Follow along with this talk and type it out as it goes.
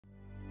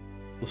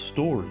The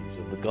stories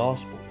of the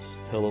Gospels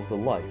tell of the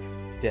life,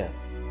 death,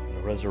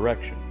 and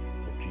resurrection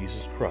of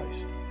Jesus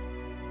Christ.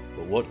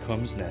 But what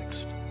comes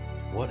next?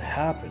 What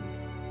happened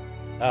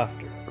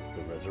after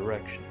the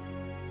resurrection?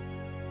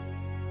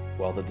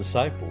 While the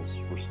disciples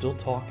were still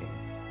talking,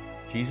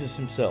 Jesus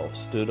himself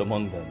stood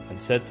among them and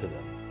said to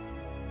them,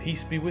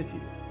 "Peace be with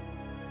you."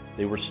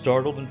 They were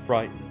startled and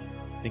frightened,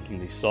 thinking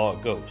they saw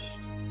a ghost.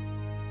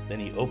 Then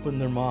he opened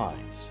their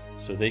minds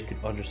so they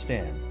could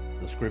understand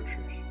the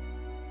Scriptures.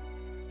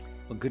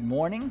 Well, good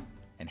morning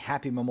and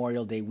happy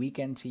Memorial Day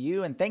weekend to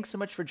you. And thanks so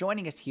much for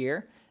joining us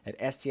here at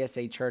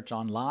STSA Church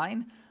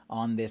Online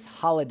on this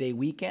holiday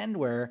weekend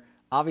where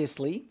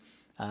obviously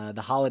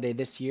the holiday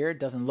this year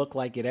doesn't look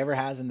like it ever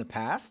has in the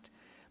past.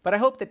 But I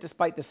hope that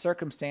despite the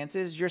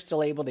circumstances, you're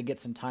still able to get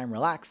some time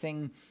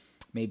relaxing,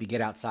 maybe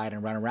get outside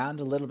and run around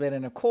a little bit,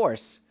 and of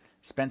course,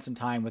 spend some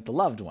time with the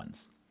loved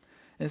ones.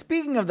 And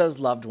speaking of those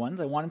loved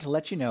ones, I wanted to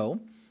let you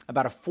know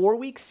about a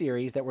 4-week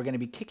series that we're going to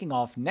be kicking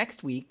off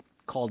next week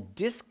called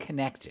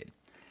Disconnected.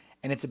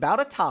 And it's about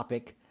a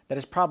topic that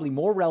is probably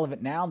more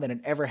relevant now than it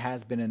ever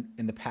has been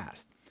in the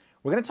past.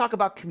 We're going to talk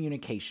about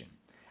communication.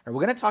 And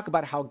we're going to talk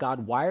about how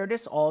God wired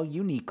us all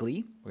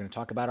uniquely. We're going to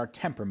talk about our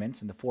temperaments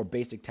and the 4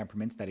 basic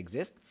temperaments that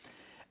exist.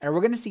 And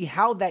we're going to see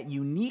how that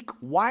unique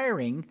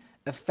wiring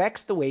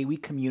affects the way we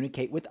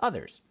communicate with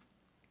others.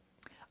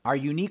 Our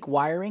unique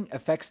wiring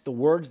affects the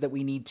words that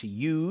we need to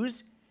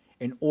use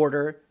in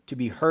order to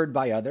be heard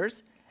by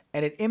others,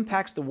 and it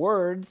impacts the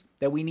words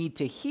that we need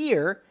to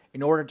hear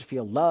in order to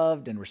feel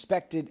loved and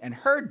respected and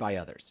heard by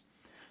others.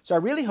 So I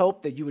really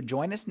hope that you would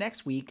join us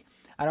next week,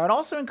 and I would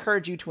also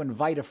encourage you to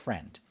invite a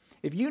friend.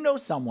 If you know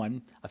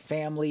someone, a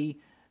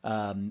family,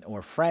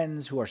 or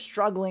friends who are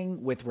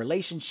struggling with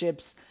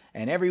relationships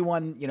and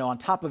everyone, on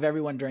top of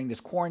everyone during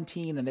this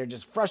quarantine, and they're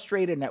just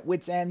frustrated and at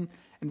wit's end,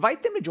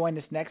 invite them to join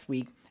us next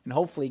week, and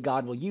hopefully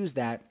God will use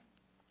that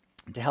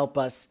to help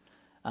us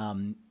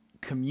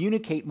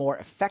communicate more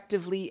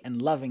effectively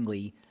and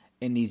lovingly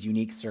in these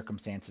unique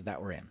circumstances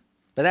that we're in.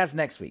 But that's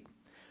next week.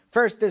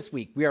 First, this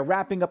week, we are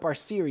wrapping up our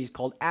series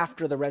called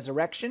After the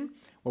Resurrection,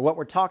 where what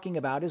we're talking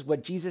about is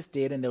what Jesus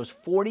did in those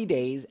 40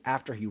 days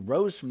after he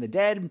rose from the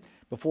dead,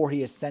 before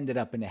he ascended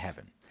up into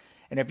heaven.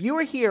 And if you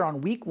were here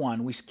on week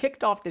 1, we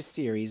kicked off this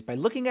series by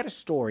looking at a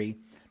story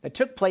that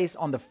took place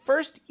on the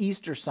first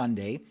Easter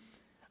Sunday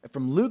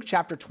from Luke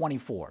chapter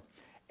 24.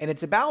 And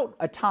it's about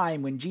a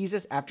time when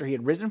Jesus, after he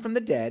had risen from the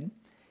dead,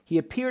 he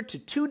appeared to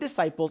 2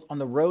 disciples on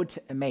the road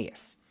to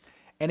Emmaus.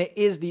 And it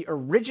is the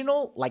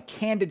original,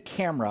 candid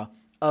camera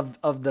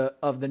of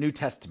the New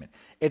Testament.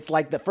 It's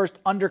like the first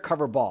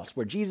undercover boss,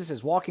 where Jesus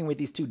is walking with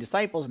these 2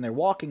 disciples, and they're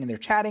walking and they're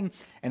chatting,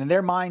 and in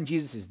their mind,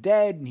 Jesus is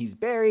dead and he's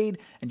buried,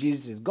 and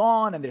Jesus is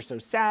gone, and they're so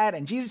sad,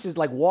 and Jesus is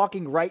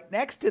walking right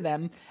next to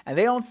them, and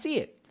they don't see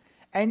it.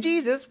 And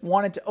Jesus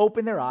wanted to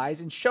open their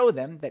eyes and show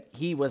them that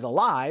he was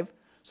alive.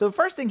 So the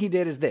first thing he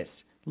did is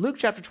this. Luke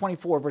chapter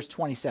 24, verse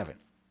 27.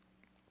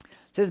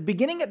 It says,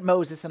 "Beginning at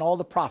Moses and all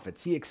the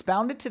prophets, he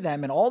expounded to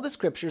them in all the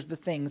scriptures the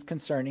things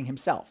concerning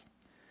himself."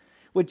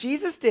 What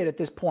Jesus did at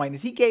this point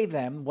is he gave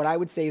them what I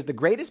would say is the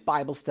greatest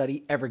Bible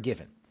study ever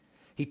given.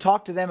 He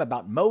talked to them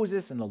about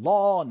Moses and the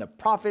law and the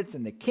prophets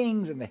and the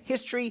kings and the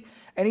history,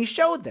 and he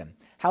showed them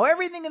how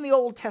everything in the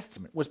Old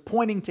Testament was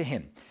pointing to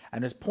him,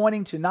 and was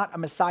pointing to not a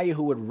Messiah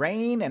who would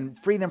reign and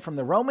free them from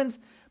the Romans,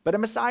 but a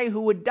Messiah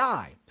who would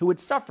die, who would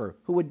suffer,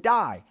 who would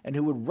die, and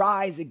who would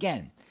rise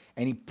again.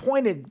 And he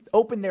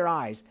opened their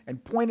eyes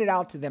and pointed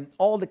out to them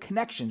all the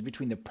connections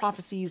between the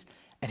prophecies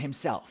and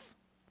himself.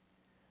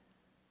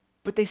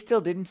 But they still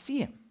didn't see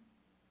him.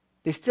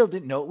 They still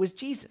didn't know it was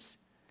Jesus.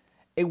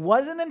 It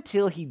wasn't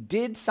until he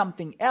did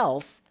something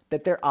else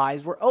that their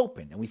eyes were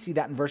open. And we see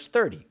that in verse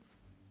 30.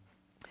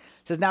 It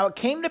says, "Now it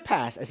came to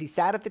pass as he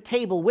sat at the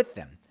table with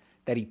them,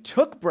 that he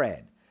took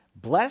bread,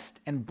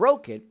 blessed and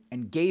broke it,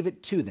 and gave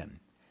it to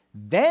them.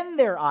 Then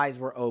their eyes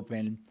were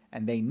open,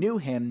 and they knew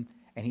him,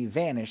 and he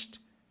vanished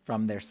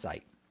from their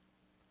sight."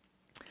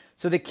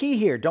 So the key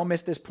here, don't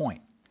miss this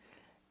point,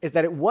 is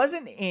that it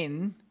wasn't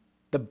in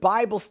the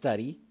Bible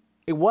study,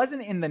 it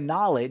wasn't in the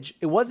knowledge,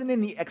 it wasn't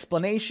in the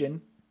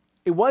explanation,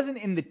 it wasn't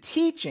in the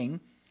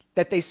teaching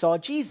that they saw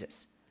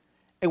Jesus.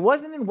 It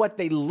wasn't in what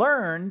they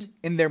learned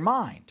in their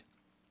mind.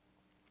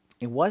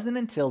 It wasn't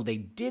until they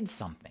did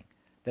something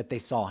that they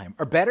saw him.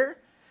 Or better,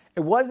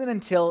 it wasn't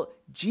until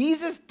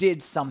Jesus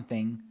did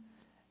something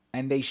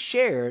and they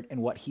shared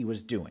in what he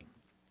was doing.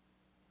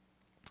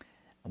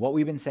 And what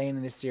we've been saying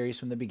in this series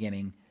from the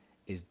beginning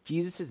is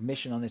Jesus'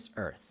 mission on this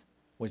earth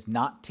was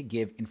not to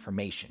give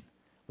information,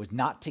 was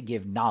not to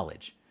give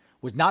knowledge,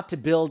 was not to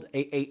build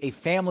a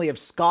family of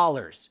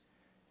scholars.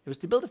 It was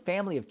to build a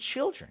family of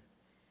children.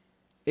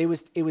 It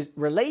was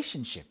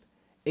relationship.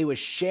 It was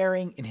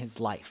sharing in his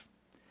life.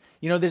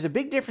 There's a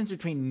big difference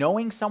between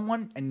knowing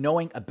someone and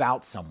knowing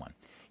about someone.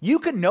 You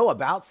can know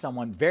about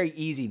someone very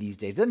easy these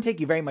days. It doesn't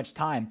take you very much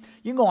time.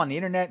 You can go on the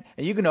internet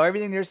and you can know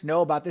everything there is to know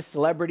about this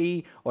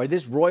celebrity or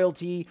this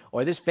royalty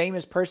or this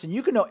famous person.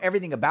 You can know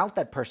everything about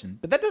that person,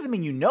 but that doesn't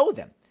mean you know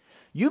them.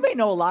 You may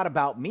know a lot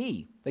about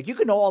me. Like you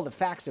can know all the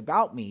facts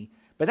about me,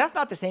 But that's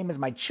not the same as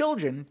my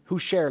children who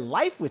share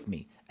life with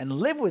me and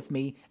live with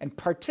me and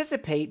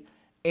participate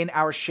in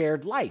our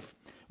shared life.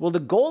 Well, the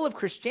goal of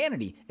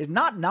Christianity is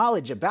not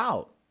knowledge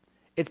about,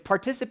 it's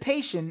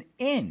participation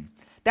in.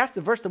 That's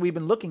the verse that we've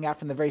been looking at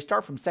from the very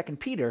start, from 2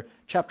 Peter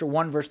chapter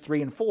 1, verse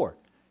 3 and 4.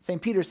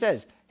 St. Peter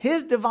says,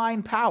 his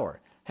divine power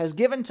has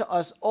given to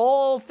us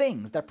all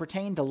things that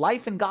pertain to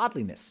life and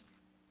godliness,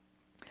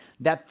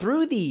 that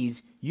through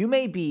these you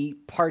may be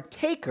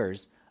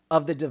partakers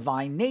of the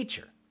divine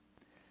nature.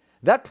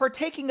 That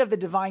partaking of the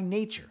divine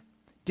nature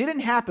didn't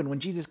happen when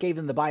Jesus gave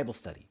them the Bible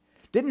study.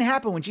 Didn't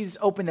happen when Jesus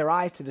opened their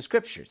eyes to the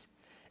scriptures.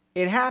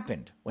 It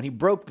happened when he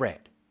broke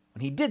bread,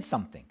 when he did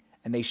something,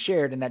 and they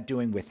shared in that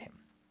doing with him.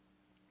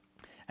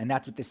 And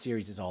that's what this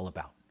series is all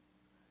about.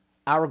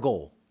 Our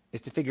goal is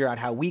to figure out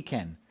how we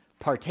can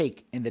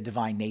partake in the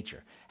divine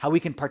nature, how we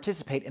can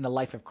participate in the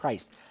life of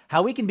Christ,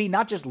 how we can be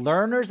not just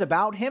learners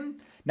about him,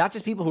 not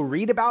just people who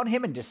read about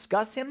him and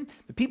discuss him,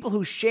 but people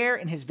who share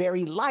in his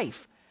very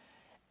life.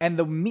 And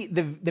the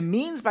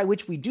means by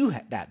which we do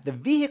that, the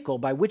vehicle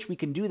by which we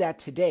can do that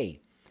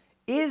today,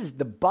 is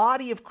the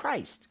body of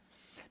Christ.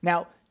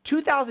 Now,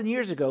 2,000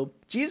 years ago,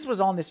 Jesus was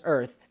on this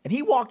earth, and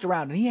he walked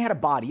around, and he had a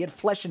body, he had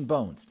flesh and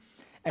bones.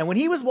 And when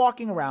he was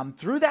walking around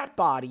through that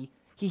body,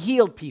 he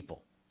healed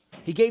people.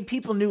 He gave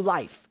people new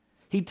life.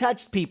 He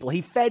touched people. He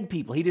fed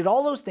people. He did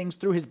all those things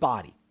through his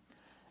body.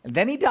 And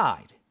then he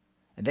died.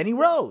 And then he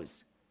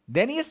rose.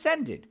 Then he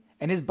ascended.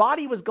 And his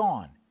body was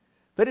gone.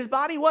 But his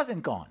body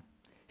wasn't gone.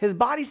 His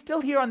body's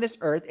still here on this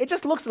earth. It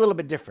just looks a little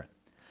bit different.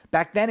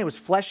 Back then it was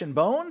flesh and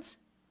bones.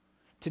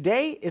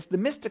 Today it's the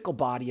mystical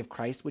body of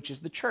Christ, which is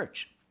the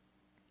church.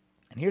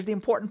 And here's the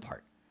important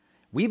part.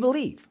 We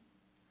believe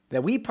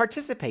that we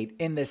participate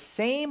in the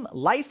same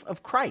life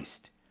of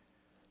Christ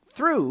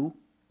through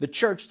the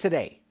church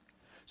today.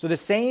 So the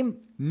same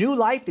new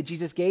life that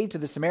Jesus gave to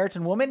the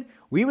Samaritan woman,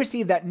 we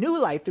receive that new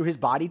life through his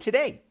body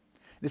today.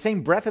 The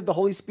same breath of the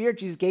Holy Spirit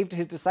Jesus gave to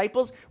his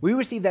disciples, we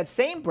receive that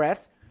same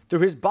breath through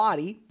his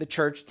body, the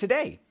church,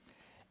 today.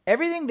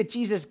 Everything that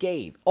Jesus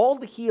gave, all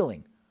the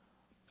healing,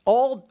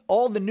 all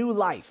the new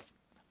life,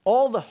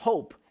 all the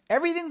hope,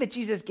 everything that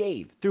Jesus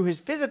gave through his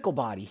physical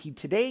body, he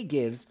today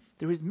gives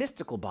through his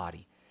mystical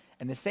body.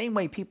 And the same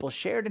way people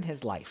shared in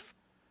his life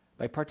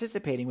by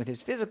participating with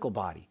his physical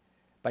body,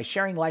 by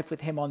sharing life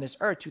with him on this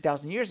earth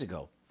 2,000 years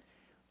ago,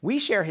 we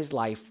share his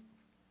life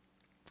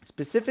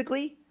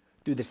specifically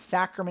through the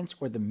sacraments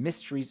or the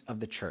mysteries of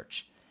the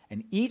church.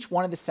 And each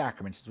one of the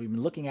sacraments, as we've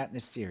been looking at in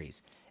this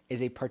series,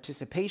 is a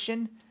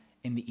participation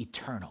in the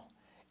eternal,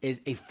 is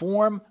a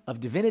form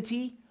of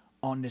divinity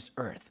on this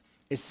earth,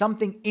 is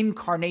something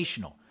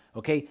incarnational.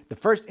 Okay, the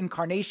first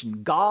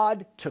incarnation,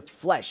 God took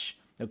flesh,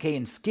 okay,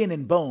 and skin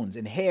and bones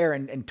and hair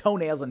and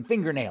toenails and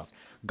fingernails.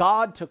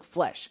 God took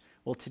flesh.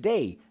 Well,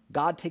 today,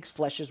 God takes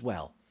flesh as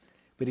well,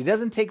 but he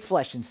doesn't take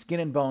flesh and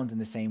skin and bones in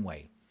the same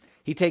way.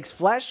 He takes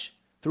flesh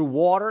through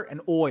water and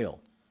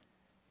oil.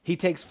 He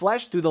takes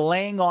flesh through the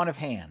laying on of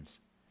hands.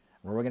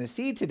 Where we're going to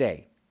see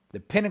today, the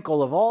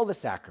pinnacle of all the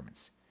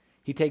sacraments,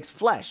 he takes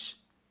flesh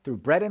through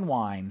bread and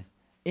wine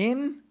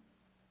in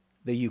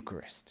the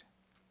Eucharist.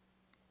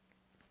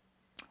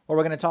 What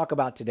we're going to talk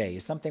about today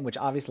is something which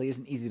obviously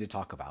isn't easy to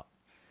talk about.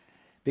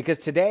 Because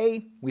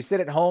today, we sit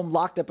at home,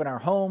 locked up in our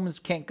homes,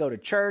 can't go to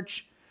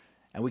church,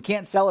 and we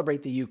can't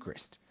celebrate the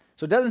Eucharist.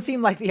 So it doesn't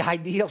seem like the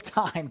ideal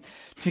time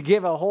to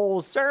give a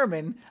whole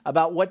sermon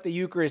about what the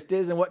Eucharist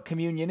is and what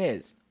communion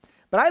is.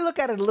 But I look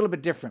at it a little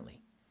bit differently.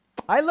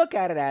 I look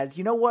at it as,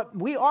 you know what,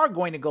 we are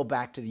going to go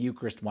back to the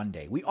Eucharist one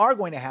day. We are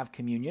going to have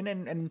communion,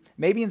 and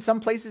maybe in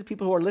some places,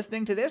 people who are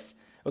listening to this,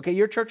 okay,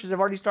 your churches have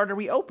already started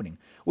reopening.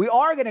 We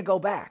are going to go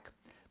back.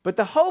 But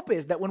the hope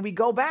is that when we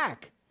go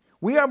back,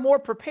 we are more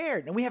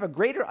prepared and we have a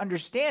greater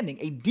understanding,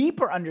 a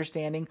deeper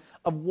understanding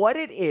of what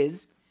it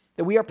is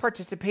that we are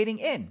participating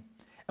in.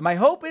 And my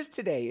hope is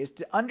today is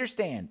to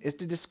understand, is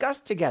to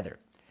discuss together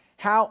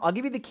how, I'll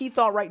give you the key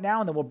thought right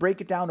now and then we'll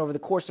break it down over the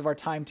course of our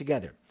time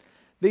together.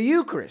 The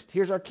Eucharist,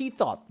 here's our key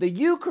thought. The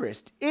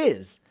Eucharist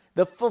is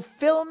the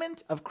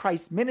fulfillment of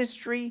Christ's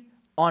ministry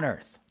on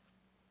earth.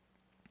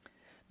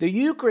 The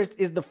Eucharist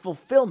is the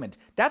fulfillment.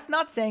 That's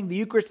not saying the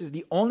Eucharist is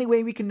the only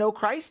way we can know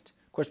Christ.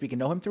 Of course, we can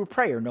know him through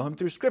prayer, know him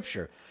through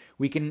Scripture.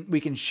 We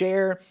can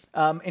share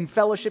in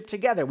fellowship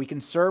together. We can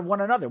serve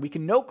one another. We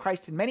can know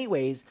Christ in many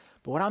ways.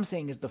 But what I'm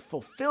saying is the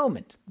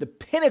fulfillment, the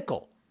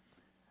pinnacle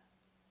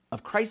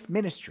of Christ's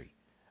ministry,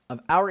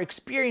 of our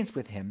experience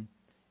with him,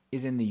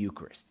 is in the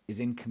Eucharist, is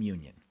in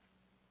communion.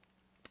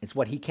 It's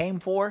what he came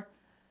for,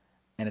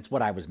 and it's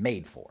what I was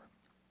made for.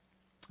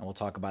 And we'll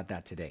talk about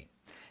that today.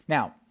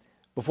 Now,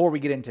 before we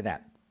get into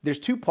that, there's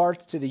two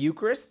parts to the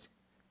Eucharist,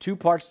 two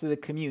parts to the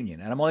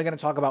communion, and I'm only going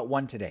to talk about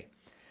one today.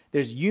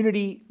 There's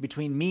unity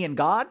between me and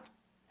God,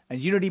 and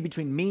unity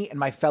between me and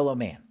my fellow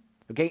man,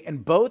 okay?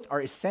 And both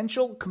are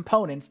essential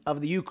components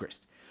of the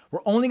Eucharist. We're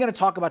only going to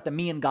talk about the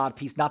me and God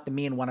piece, not the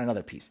me and one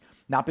another piece.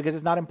 Not because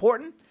it's not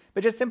important,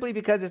 but just simply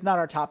because it's not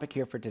our topic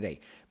here for today.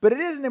 But it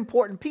is an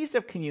important piece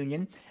of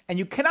communion, and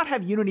you cannot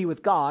have unity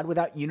with God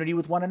without unity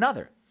with one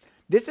another.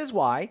 this is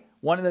why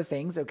one of the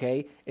things,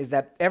 okay, is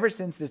that ever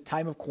since this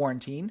time of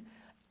quarantine,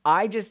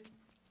 I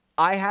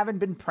haven't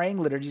been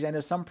praying liturgies. I know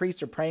some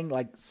priests are praying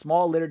like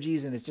small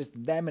liturgies and it's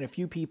just them and a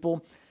few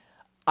people.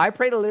 I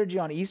prayed a liturgy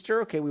on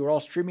Easter. Okay, we were all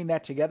streaming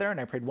that together, and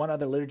I prayed one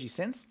other liturgy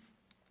since.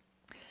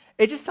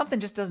 Something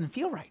just doesn't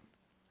feel right.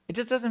 It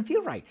just doesn't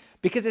feel right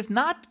because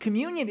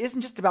communion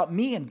isn't just about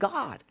me and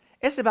God.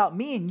 It's about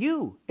me and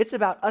you. It's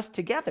about us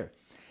together.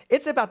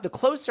 It's about the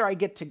closer I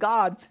get to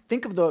God.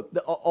 Think of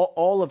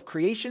all of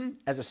creation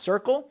as a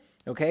circle,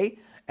 okay?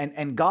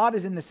 And God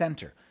is in the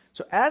center.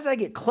 So as I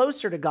get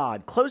closer to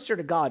God, closer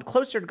to God,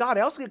 closer to God,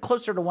 I also get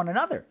closer to one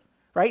another,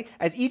 right?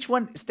 As each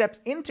one steps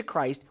into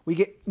Christ, we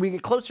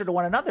get closer to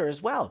one another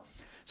as well.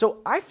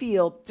 So I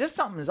feel just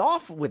something is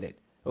off with it,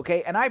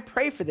 okay? And I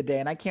pray for the day,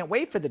 and I can't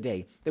wait for the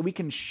day that we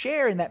can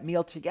share in that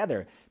meal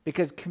together,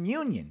 because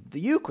communion, the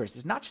Eucharist,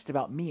 is not just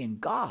about me and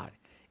God.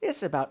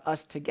 It's about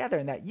us together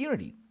in that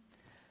unity.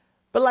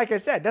 But like I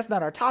said, that's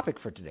not our topic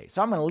for today.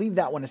 So I'm going to leave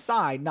that one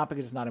aside, not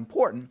because it's not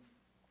important.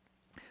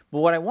 But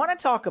what I want to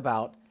talk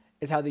about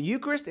is how the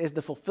Eucharist is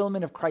the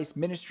fulfillment of Christ's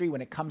ministry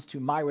when it comes to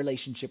my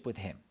relationship with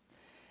him.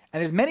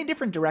 And there's many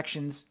different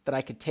directions that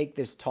I could take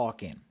this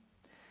talk in.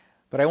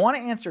 But I want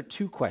to answer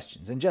two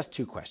questions, and just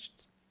two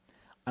questions.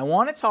 I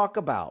want to talk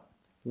about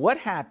what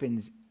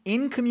happens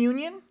in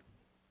communion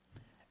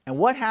and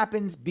what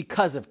happens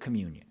because of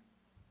communion.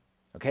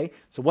 Okay?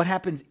 So what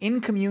happens in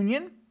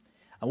communion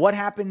and what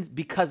happens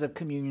because of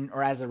communion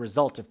or as a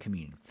result of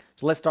communion.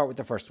 So let's start with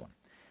the first one.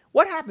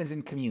 What happens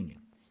in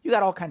communion? You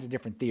got all kinds of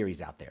different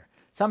theories out there.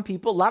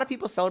 A lot of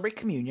people celebrate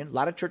communion. A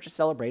lot of churches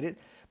celebrate it,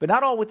 but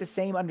not all with the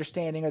same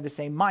understanding or the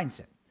same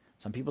mindset.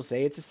 Some people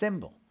say it's a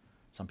symbol.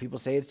 Some people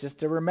say it's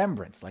just a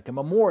remembrance, like a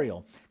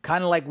memorial.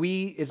 Kind of like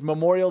it's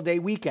Memorial Day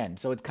weekend,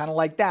 so it's kind of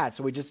like that.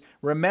 So we're just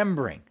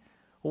remembering.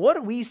 Well, what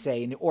do we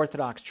say in the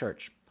Orthodox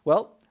Church?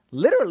 Well,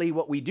 literally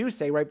what we do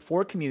say right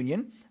before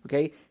communion,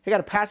 okay? I got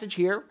a passage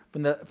here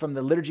from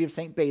the Liturgy of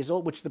St.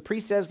 Basil, which the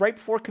priest says right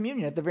before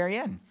communion at the very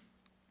end.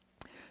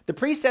 The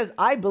priest says,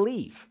 I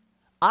believe,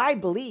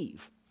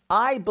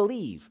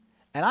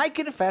 and I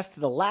confess to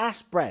the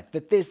last breath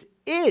that this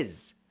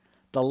is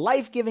the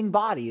life-giving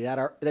body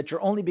that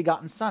your only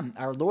begotten Son,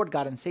 our Lord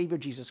God and Savior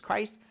Jesus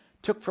Christ,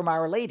 took from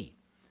Our Lady.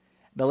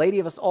 The Lady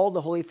of us all,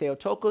 the Holy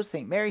Theotokos,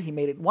 St. Mary, he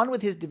made it one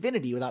with his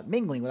divinity without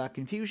mingling, without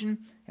confusion,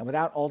 and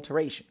without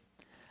alteration.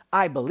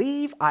 I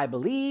believe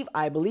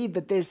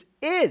that this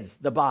is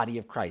the body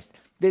of Christ.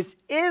 This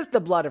is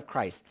the blood of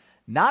Christ,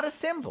 not a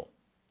symbol,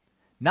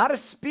 not a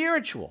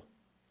spiritual,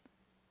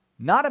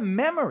 not a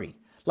memory,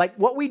 like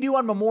what we do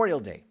on Memorial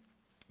Day.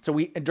 So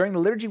during the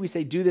liturgy, we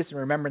say, do this in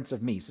remembrance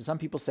of me. So some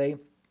people say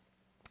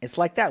it's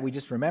like that. We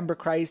just remember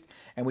Christ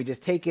and we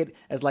just take it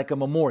as like a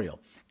memorial.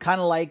 Kind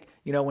of like,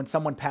 when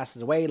someone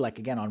passes away, like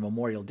again on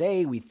Memorial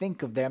Day, we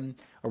think of them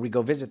or we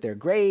go visit their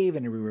grave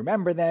and we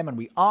remember them and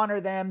we honor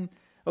them.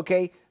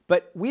 Okay.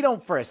 But we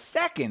don't for a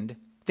second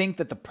think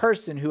that the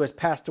person who has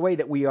passed away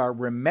that we are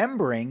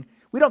remembering,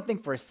 we don't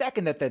think for a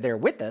second that they're there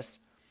with us.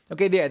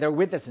 Okay. They're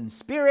with us in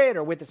spirit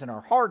or with us in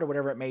our heart or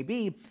whatever it may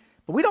be.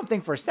 But we don't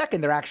think for a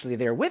second they're actually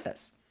there with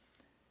us.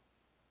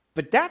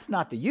 But that's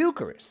not the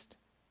Eucharist.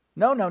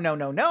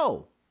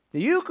 No.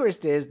 The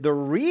Eucharist is the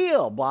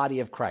real body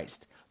of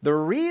Christ, the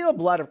real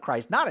blood of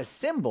Christ, not a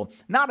symbol,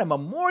 not a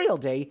Memorial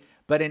Day,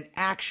 but in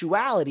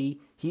actuality,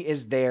 he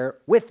is there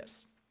with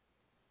us.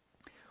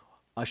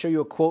 I'll show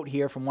you a quote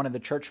here from one of the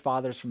church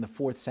fathers from the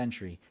 4th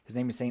century. His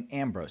name is St.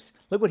 Ambrose.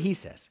 Look what he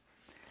says.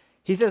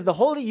 He says, the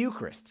Holy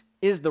Eucharist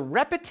is the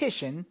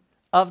repetition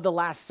of the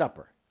Last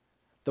Supper.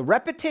 The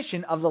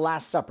repetition of the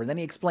Last Supper. Then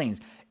he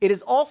explains, it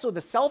is also the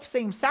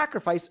self-same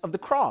sacrifice of the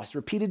cross,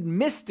 repeated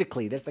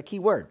mystically. That's the key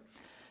word.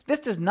 This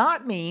does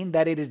not mean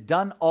that it is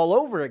done all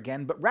over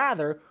again, but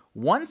rather,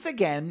 once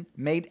again,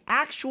 made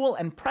actual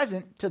and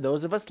present to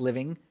those of us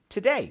living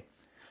today.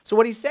 So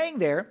what he's saying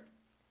there,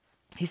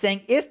 he's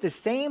saying it's the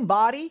same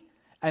body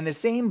and the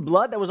same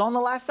blood that was on the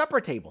Last Supper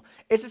table.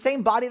 It's the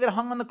same body that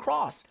hung on the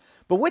cross.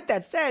 But with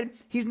that said,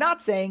 he's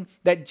not saying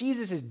that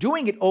Jesus is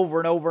doing it over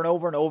and over and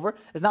over and over.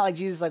 It's not like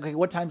Jesus is like, okay,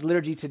 what time's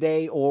liturgy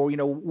today? Or,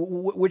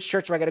 which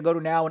church do I got to go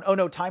to now? And, oh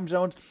no, time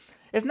zones.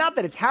 It's not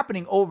that it's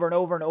happening over and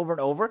over and over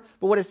and over.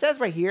 But what it says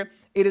right here,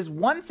 it is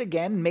once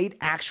again made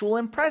actual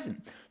and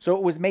present. So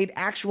it was made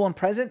actual and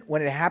present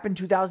when it happened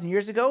 2,000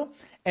 years ago.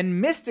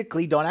 And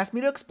mystically, don't ask me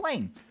to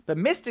explain, but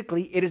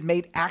mystically, it is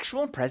made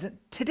actual and present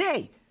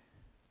today.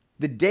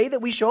 The day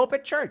that we show up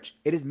at church,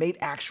 it is made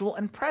actual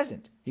and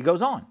present. He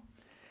goes on.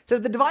 So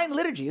the divine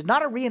liturgy is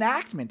not a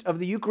reenactment of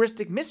the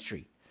Eucharistic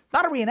mystery.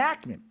 Not a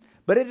reenactment,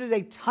 but it is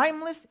a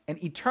timeless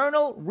and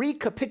eternal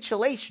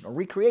recapitulation or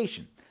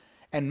recreation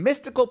and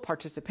mystical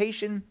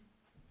participation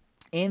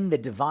in the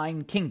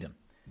divine kingdom.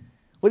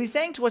 What he's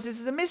saying to us is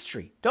this is a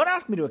mystery. Don't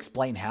ask me to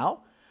explain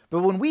how, but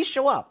when we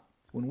show up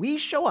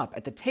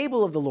at the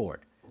table of the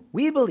Lord,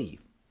 we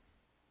believe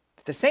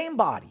that the same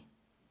body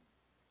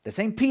that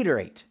St. Peter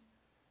ate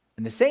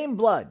and the same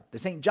blood that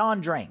St.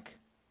 John drank,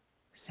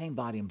 same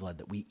body and blood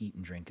that we eat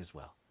and drink as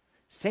well.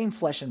 Same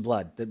flesh and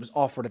blood that was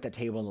offered at that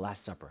table of the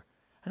Last Supper.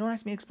 And don't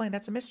ask me to explain,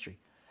 that's a mystery.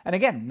 And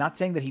again, not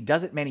saying that he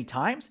does it many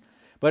times,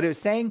 but it was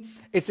saying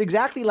it's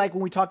exactly like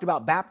when we talked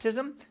about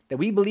baptism, that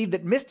we believe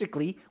that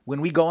mystically,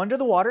 when we go under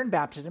the water in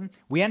baptism,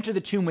 we enter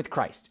the tomb with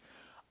Christ.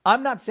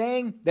 I'm not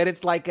saying that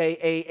it's like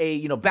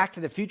a Back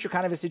to the Future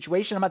kind of a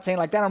situation. I'm not saying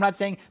like that. I'm not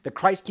saying that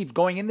Christ keeps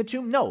going in the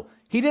tomb. No,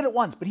 he did it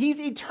once, but he's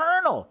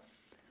eternal.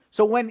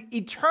 So when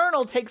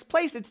eternal takes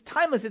place, it's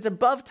timeless, it's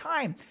above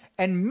time.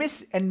 And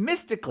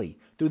mystically,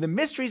 through the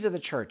mysteries of the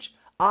church,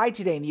 I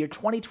today in the year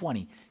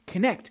 2020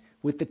 connect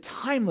with the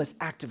timeless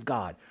act of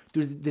God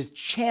through this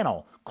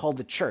channel called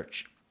the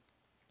church,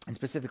 and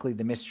specifically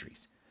the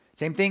mysteries.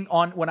 Same thing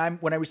on when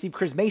I receive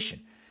chrismation.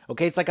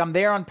 Okay, it's like I'm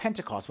there on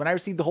Pentecost. When I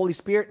receive the Holy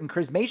Spirit in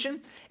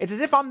chrismation, it's as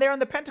if I'm there on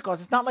the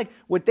Pentecost. It's not like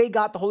what they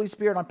got, the Holy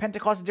Spirit on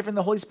Pentecost, is different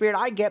than the Holy Spirit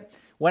I get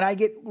when I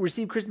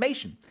receive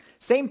chrismation.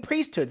 Same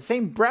priesthood,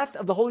 same breath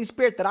of the Holy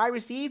Spirit that I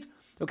received,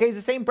 okay, is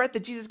the same breath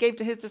that Jesus gave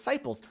to his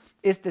disciples.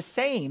 It's the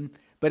same,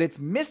 but it's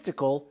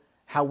mystical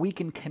how we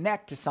can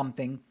connect to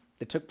something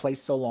that took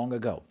place so long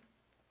ago.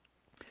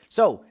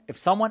 So if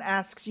someone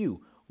asks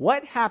you,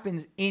 what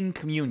happens in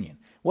communion?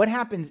 What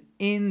happens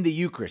in the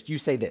Eucharist? You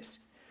say this.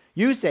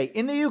 You say,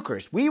 in the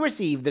Eucharist, we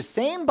receive the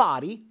same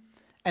body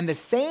and the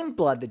same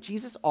blood that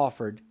Jesus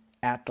offered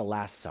at the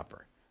Last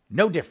Supper.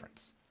 No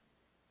difference.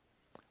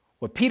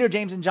 What Peter,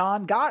 James, and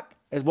John got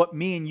is what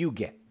me and you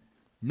get.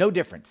 No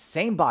difference.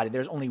 Same body.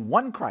 There's only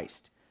one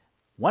Christ,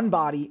 one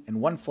body and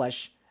one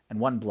flesh and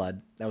one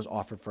blood that was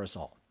offered for us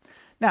all.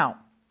 Now,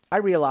 I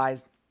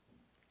realize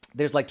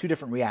there's like two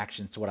different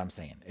reactions to what I'm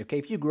saying. Okay,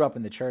 if you grew up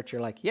in the church,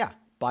 you're like, yeah,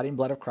 body and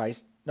blood of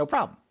Christ, no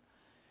problem.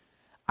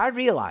 I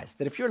realize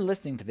that if you're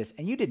listening to this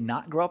and you did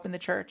not grow up in the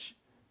church,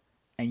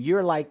 and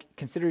you're like,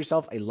 consider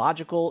yourself a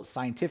logical,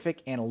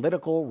 scientific,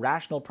 analytical,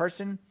 rational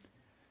person,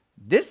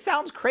 this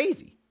sounds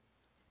crazy.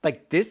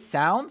 Like, this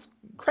sounds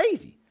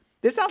crazy.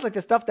 This sounds like the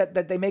stuff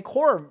that they make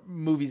horror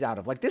movies out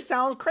of. Like, this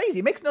sounds crazy.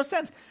 It makes no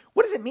sense.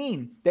 What does it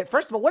mean that,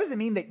 first of all, what does it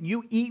mean that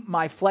you eat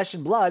my flesh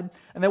and blood?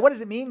 And then what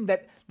does it mean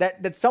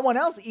that someone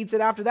else eats it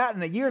after that,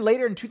 and a year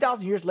later and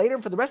 2,000 years later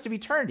and for the rest of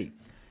eternity?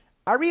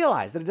 I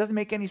realize that it doesn't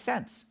make any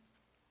sense.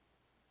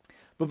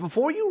 But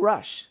before you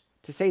rush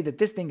to say that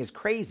this thing is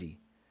crazy,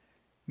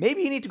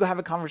 maybe you need to go have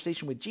a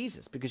conversation with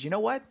Jesus, because you know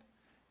what?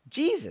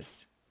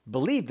 Jesus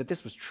believed that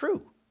this was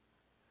true.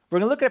 We're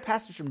going to look at a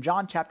passage from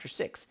John chapter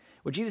 6,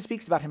 where Jesus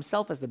speaks about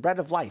himself as the bread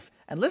of life.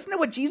 And listen to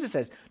what Jesus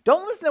says.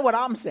 Don't listen to what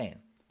I'm saying.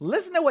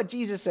 Listen to what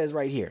Jesus says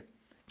right here.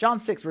 John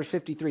 6, verse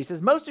 53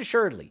 says, most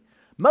assuredly,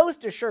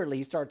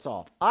 he starts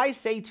off, I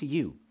say to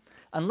you,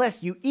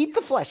 unless you eat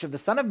the flesh of the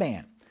Son of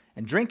Man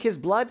and drink his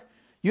blood,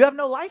 you have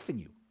no life in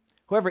you.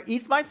 Whoever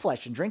eats my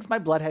flesh and drinks my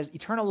blood has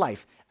eternal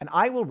life, and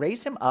I will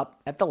raise him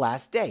up at the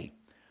last day.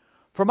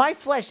 For my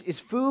flesh is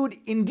food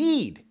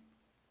indeed,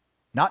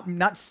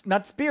 not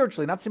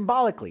spiritually, not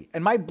symbolically,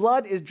 and my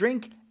blood is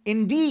drink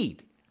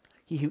indeed.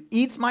 He who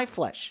eats my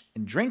flesh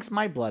and drinks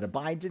my blood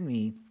abides in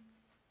me,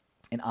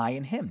 and I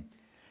in him.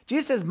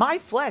 Jesus says, my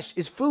flesh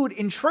is food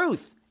in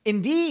truth,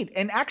 indeed,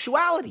 in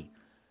actuality.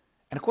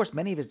 And of course,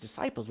 many of his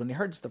disciples, when they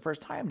heard this the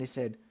first time, they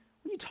said,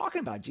 what are you talking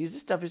about, Jesus?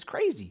 This stuff is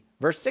crazy.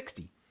 Verse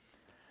 60.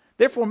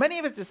 Therefore, many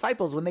of his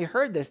disciples, when they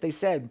heard this, they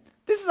said,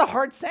 this is a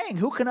hard saying.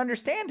 Who can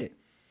understand it?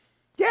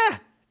 Yeah,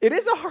 it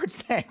is a hard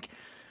saying.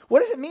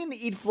 What does it mean to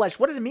eat flesh?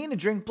 What does it mean to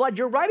drink blood?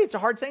 You're right, it's a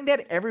hard saying. They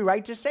had every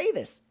right to say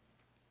this.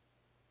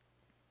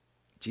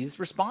 Jesus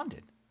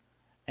responded.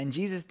 And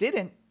Jesus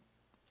didn't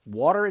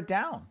water it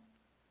down.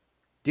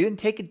 Didn't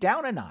take it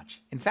down a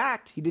notch. In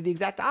fact, he did the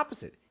exact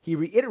opposite. He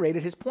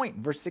reiterated his point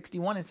in verse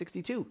 61 and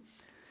 62.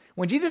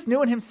 When Jesus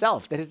knew in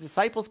himself that his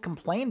disciples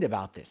complained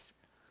about this,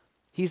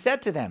 he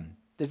said to them,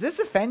 does this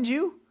offend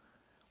you?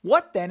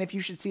 What then if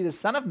you should see the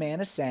Son of Man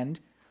ascend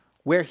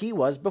where he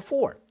was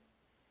before?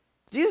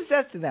 Jesus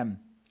says to them,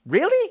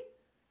 really?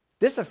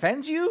 This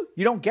offends you?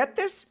 You don't get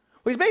this?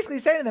 What he's basically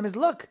saying to them is,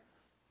 look,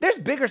 there's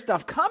bigger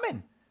stuff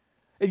coming.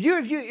 If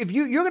you're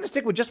going to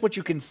stick with just what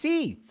you can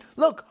see,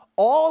 look,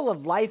 all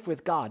of life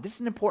with God, this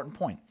is an important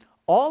point.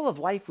 All of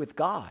life with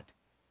God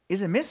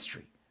is a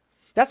mystery.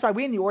 That's why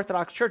we in the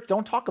Orthodox Church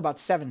don't talk about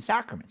 7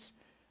 sacraments.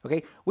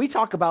 Okay? We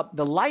talk about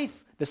the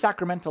life, the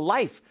sacramental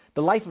life,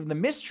 the life of the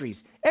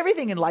mysteries,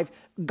 everything in life.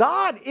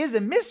 God is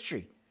a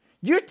mystery.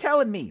 You're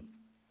telling me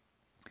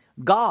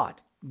God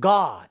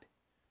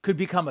could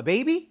become a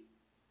baby,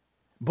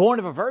 born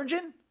of a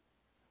virgin,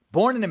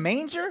 born in a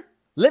manger,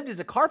 lived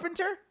as a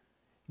carpenter?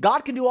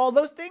 God can do all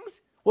those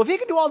things? Well, if he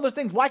can do all those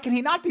things, why can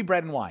he not be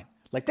bread and wine?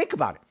 Like, think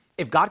about it.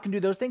 If God can do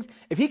those things,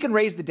 if he can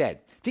raise the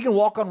dead, if he can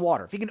walk on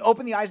water, if he can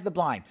open the eyes of the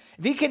blind,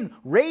 if he can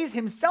raise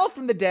himself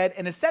from the dead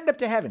and ascend up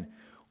to heaven,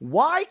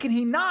 why can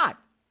he not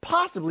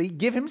possibly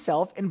give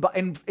himself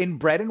in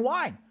bread and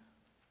wine?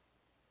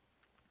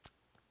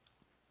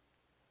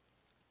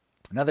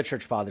 Another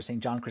church father,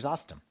 St. John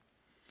Chrysostom,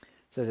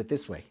 says it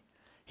this way.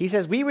 He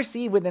says, we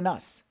receive within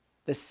us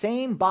the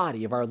same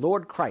body of our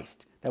Lord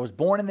Christ that was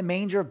born in the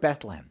manger of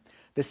Bethlehem,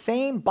 the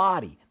same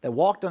body that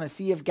walked on the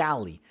Sea of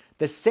Galilee,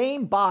 the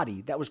same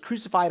body that was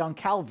crucified on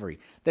Calvary,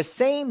 the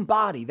same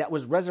body that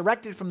was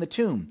resurrected from the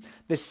tomb,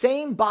 the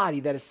same body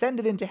that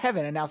ascended into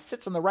heaven and now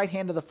sits on the right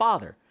hand of the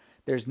Father.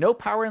 There's no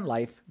power in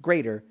life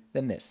greater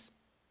than this.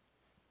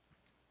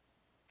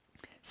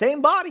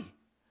 Same body.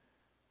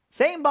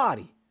 Same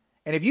body.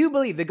 And if you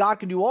believe that God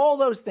can do all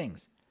those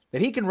things,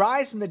 that he can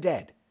rise from the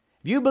dead,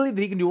 if you believe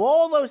that he can do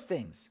all those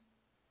things,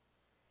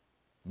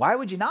 why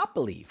would you not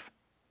believe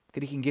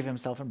that he can give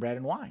himself in bread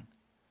and wine?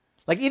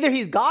 Like either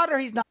he's God or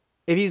he's not.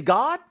 If he's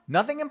God,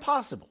 nothing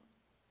impossible.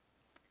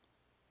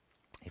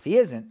 If he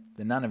isn't,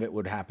 then none of it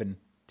would happen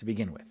to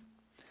begin with.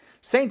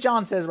 St.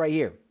 John says right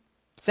here,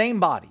 same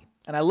body.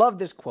 And I love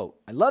this quote.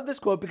 I love this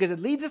quote because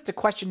it leads us to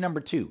question number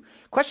 2.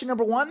 Question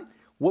number 1,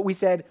 what we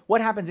said,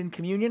 what happens in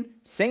communion?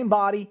 Same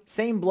body,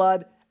 same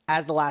blood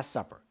as the Last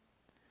Supper.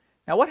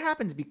 Now, what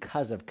happens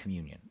because of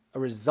communion? A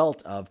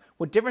result of,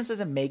 what difference does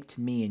it make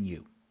to me and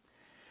you?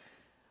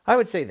 I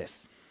would say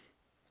this.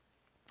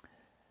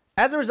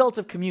 As a result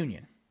of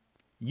communion,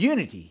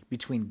 unity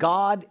between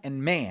God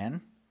and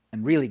man,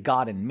 and really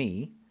God and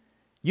me,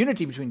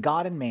 unity between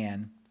God and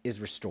man is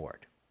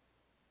restored.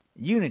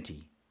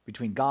 Unity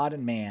between God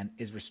and man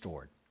is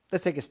restored.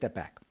 Let's take a step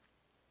back.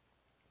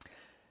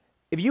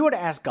 If you were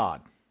to ask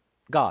God,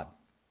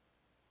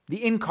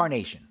 the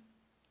incarnation,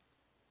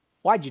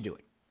 why'd you do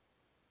it?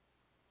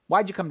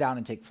 Why'd you come down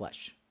and take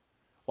flesh?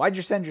 Why'd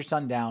you send your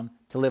son down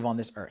to live on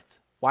this earth?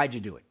 Why'd you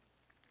do it?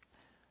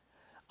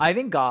 I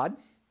think God,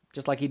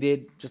 just like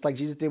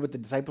Jesus did with the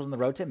disciples on the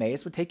road to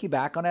Emmaus, would take you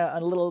back on a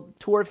little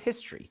tour of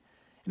history.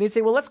 And he'd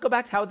say, well, let's go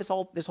back to how this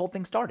whole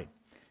thing started.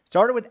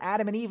 Started with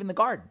Adam and Eve in the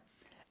garden.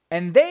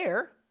 And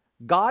there,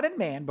 God and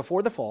man,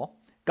 before the fall,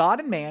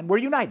 God and man were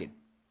united.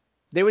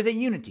 There was a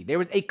unity. There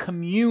was a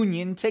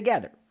communion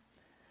together.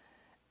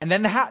 And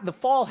then the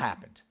fall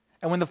happened.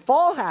 And when the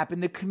fall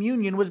happened, the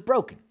communion was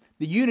broken.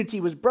 The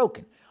unity was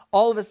broken.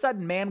 All of a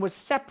sudden, man was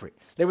separate.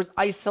 There was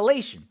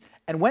isolation.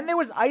 And when there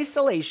was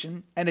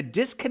isolation and a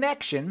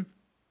disconnection,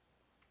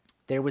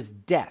 there was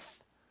death.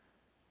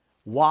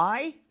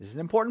 Why? This is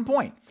an important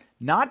point.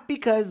 Not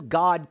because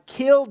God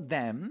killed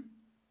them,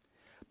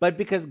 but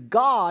because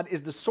God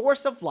is the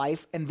source of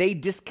life and they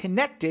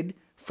disconnected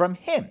from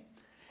him.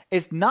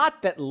 It's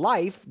not that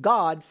life,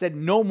 God said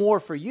no more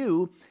for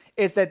you.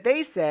 It's that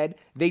they said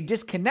they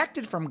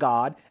disconnected from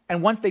God,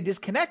 and once they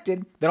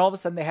disconnected, then all of a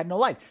sudden they had no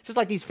life. Just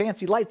like these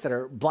fancy lights that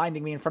are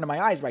blinding me in front of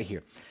my eyes right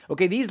here.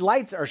 Okay, these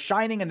lights are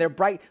shining and they're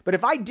bright, but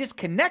if I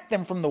disconnect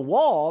them from the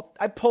wall,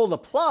 I pull the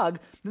plug,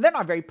 then they're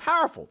not very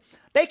powerful.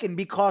 They can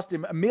be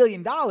costing $1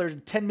 million,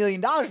 $10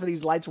 million for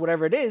these lights,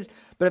 whatever it is,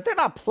 but if they're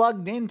not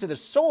plugged into the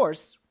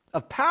source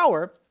of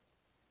power,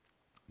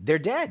 they're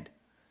dead.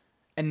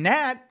 And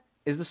that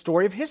is the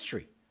story of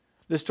history.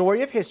 The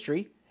story of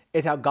history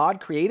is how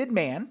God created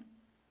man,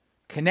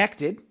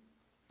 connected,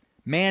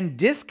 man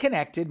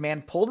disconnected,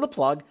 man pulled the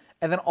plug,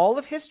 and then all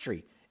of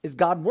history is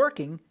God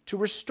working to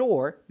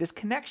restore this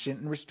connection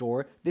and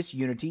restore this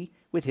unity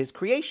with his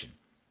creation.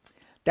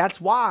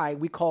 That's why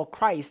we call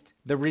Christ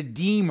the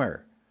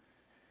Redeemer.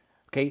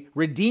 Okay,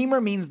 Redeemer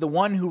means the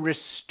one who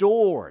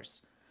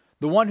restores,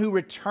 the one who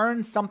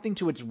returns something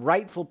to its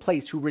rightful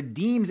place, who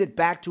redeems it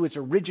back to its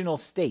original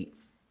state.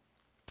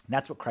 And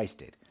that's what Christ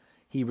did.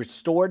 He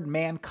restored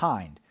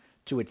mankind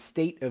to its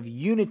state of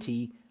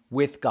unity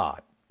with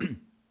God.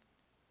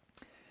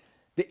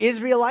 The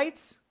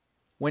Israelites,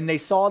 when they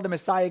saw the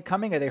Messiah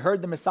coming, or they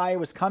heard the Messiah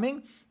was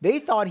coming, they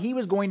thought he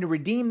was going to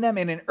redeem them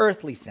in an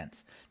earthly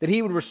sense, that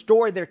he would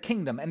restore their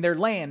kingdom and their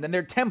land and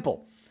their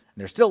temple.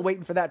 And they're still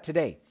waiting for that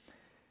today.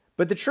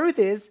 But the truth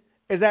is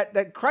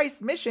that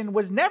Christ's mission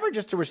was never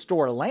just to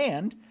restore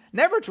land,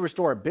 never to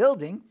restore a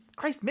building.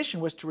 Christ's mission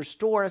was to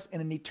restore us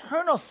in an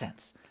eternal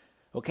sense.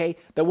 Okay,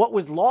 that what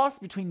was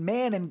lost between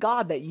man and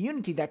God, that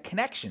unity, that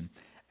connection,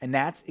 and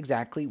that's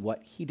exactly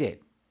what he did.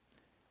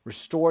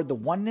 Restored the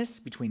oneness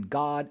between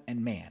God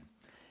and man.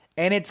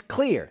 And it's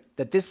clear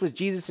that this was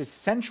Jesus'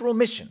 central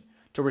mission,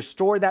 to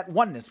restore that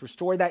oneness,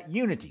 restore that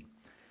unity,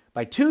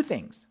 by two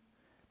things: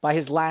 by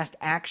his last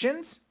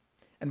actions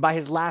and by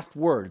his last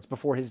words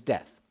before his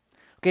death.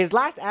 Okay, his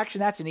last action,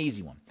 that's an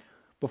easy one.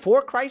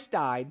 Before Christ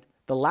died,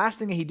 the last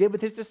thing that he did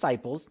with his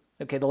disciples,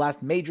 okay, the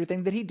last major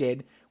thing that he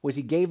did was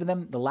he gave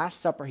them the Last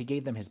Supper. He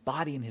gave them his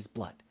body and his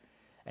blood.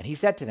 And he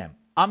said to them,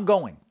 I'm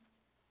going.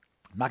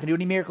 I'm not going to do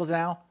any miracles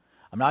now.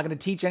 I'm not going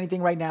to teach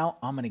anything right now.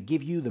 I'm going to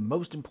give you the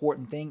most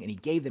important thing. And he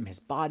gave them his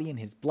body and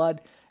his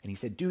blood. And he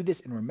said, do this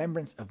in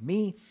remembrance of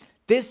me.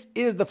 This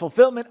is the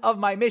fulfillment of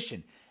my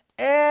mission.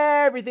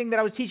 Everything that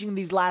I was teaching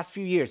these last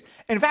few years.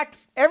 In fact,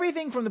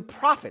 everything from the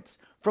prophets,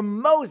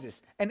 from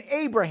Moses and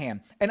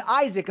Abraham and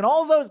Isaac and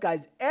all those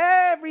guys,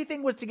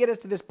 everything was to get us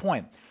to this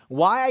point.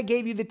 Why I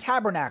gave you the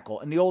tabernacle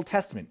in the Old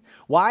Testament,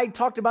 why I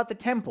talked about the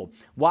temple,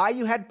 why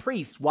you had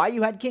priests, why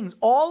you had kings,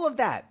 all of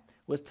that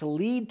was to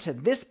lead to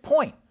this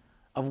point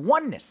of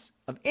oneness,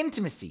 of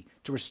intimacy,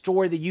 to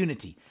restore the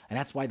unity. And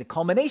that's why the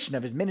culmination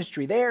of his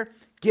ministry there,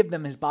 give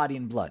them his body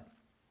and blood.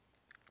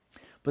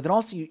 But then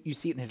also you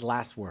see it in his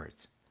last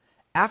words.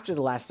 After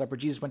the Last Supper,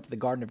 Jesus went to the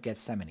Garden of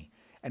Gethsemane.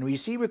 And we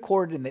see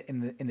recorded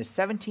in the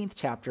 17th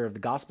chapter of the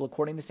Gospel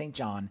according to St.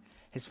 John,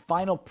 his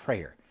final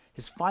prayer,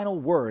 his final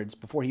words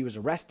before he was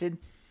arrested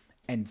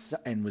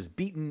and was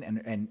beaten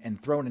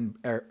and thrown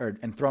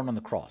and thrown on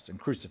the cross and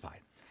crucified.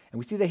 And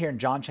we see that here in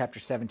John chapter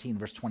 17,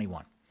 verse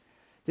 21.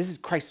 This is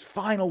Christ's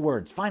final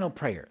words, final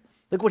prayer.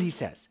 Look what he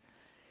says.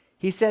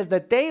 He says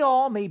that they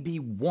all may be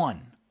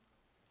one,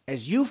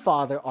 as you,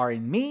 Father, are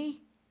in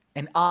me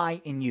and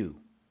I in you,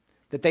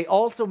 that they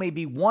also may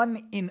be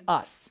one in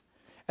us.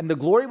 And the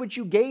glory which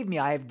you gave me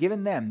I have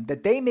given them,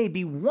 that they may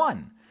be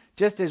one,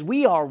 just as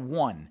we are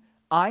one,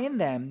 I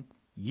and them,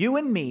 you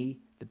and me,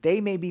 that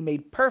they may be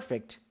made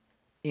perfect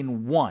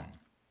in one.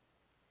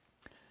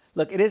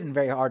 Look, it isn't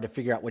very hard to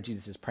figure out what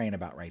Jesus is praying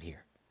about right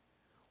here.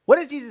 What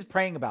is Jesus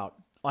praying about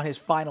on his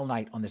final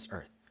night on this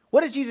earth?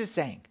 What is Jesus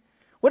saying?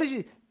 What is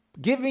he?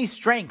 Give me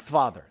strength,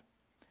 Father.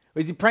 Or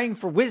is he praying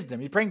for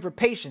wisdom? Is he praying for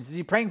patience? Is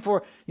he praying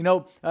for,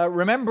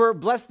 remember,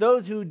 bless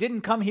those who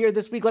didn't come here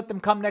this week, let them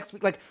come next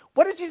week? Like,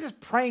 what is Jesus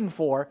praying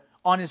for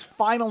on his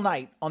final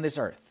night on this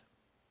earth?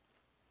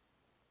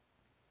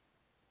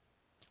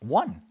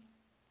 One.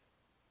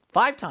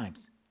 5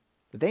 times.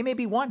 That they may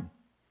be one.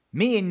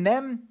 Me and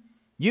them,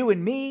 you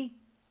and me,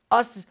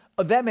 us,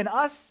 them and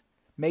us,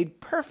 made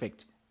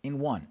perfect in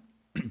one.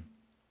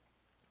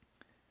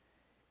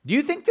 Do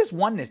you think this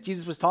oneness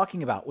Jesus was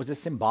talking about was a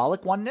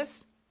symbolic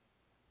oneness?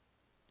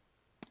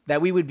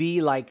 That we would be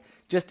like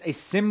just a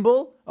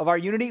symbol of our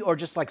unity or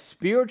just like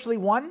spiritually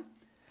one?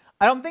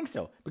 I don't think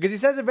so, because he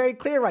says it very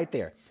clear right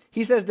there.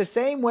 He says the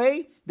same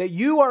way that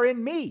you are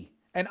in me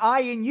and I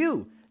in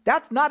you.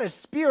 That's not a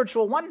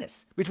spiritual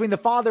oneness between the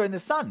Father and the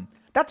Son.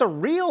 That's a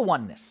real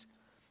oneness.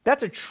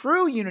 That's a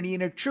true unity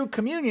and a true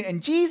communion.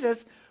 And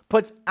Jesus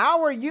puts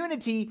our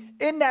unity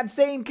in that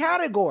same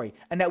category,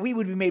 and that we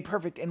would be made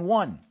perfect in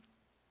one.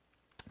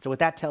 So what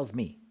that tells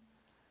me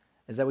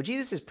is that what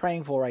Jesus is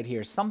praying for right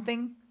here is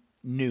something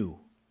new.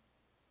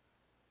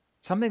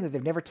 Something that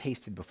they've never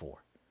tasted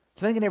before.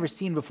 Something they've never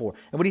seen before.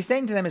 And what he's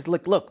saying to them is,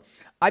 look,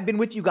 I've been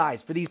with you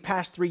guys for these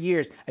past 3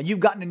 years, and you've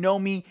gotten to know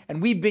me,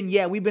 and we've been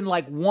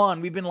like one.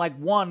 We've been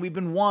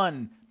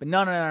one. But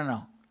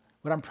no.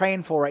 What I'm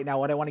praying for right now,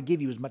 what I want to give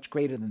you is much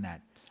greater than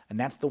that. And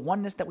that's the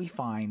oneness that we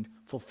find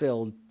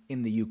fulfilled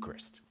in the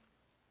Eucharist.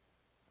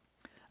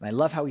 And I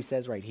love how he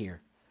says right here,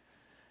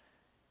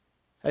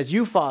 as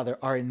you, Father,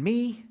 are in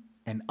me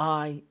and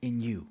I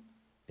in you.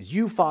 As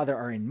you, Father,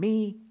 are in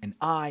me and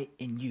I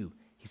in you.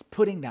 He's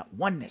putting that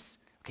oneness,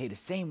 okay, the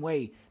same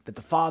way that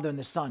the Father and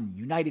the Son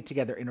united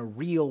together in a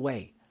real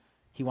way.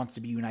 He wants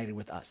to be united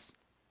with us.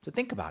 So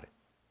think about it.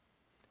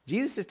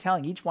 Jesus is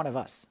telling each one of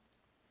us,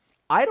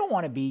 I don't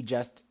want to be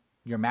just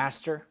your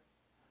master.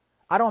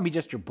 I don't want to be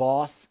just your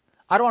boss.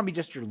 I don't want to be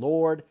just your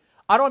Lord.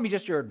 I don't want to be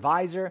just your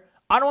advisor.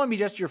 I don't want to be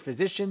just your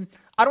physician.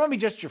 I don't want to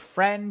be just your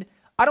friend.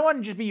 I don't want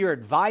to just be your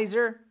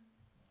advisor.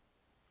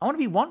 I want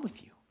to be one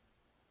with you.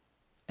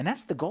 And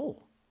that's the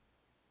goal.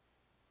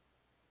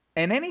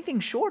 And anything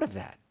short of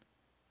that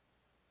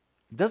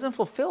doesn't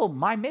fulfill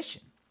my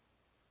mission.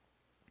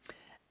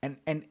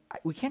 And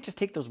we can't just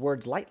take those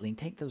words lightly and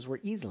take those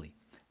words easily.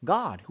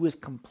 God, who is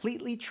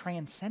completely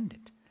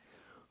transcendent,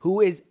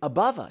 who is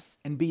above us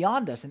and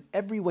beyond us in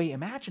every way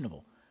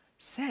imaginable,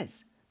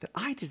 says that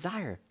I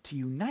desire to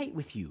unite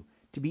with you,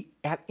 to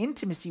have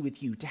intimacy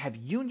with you, to have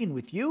union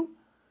with you.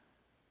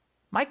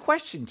 My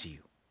question to you,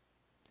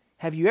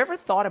 have you ever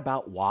thought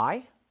about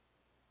why?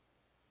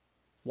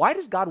 Why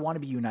does God want to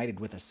be united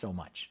with us so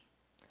much?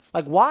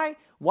 Like why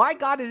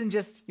God isn't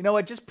just,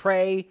 just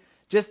pray,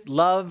 just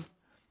love,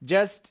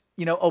 just,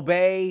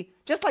 obey,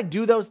 just like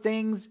do those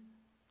things?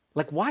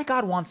 Like why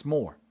God wants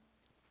more?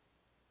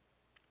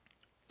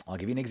 I'll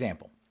give you an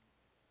example.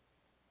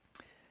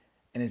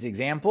 And it's an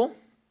example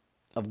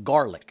of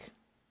garlic.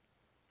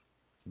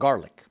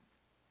 Garlic.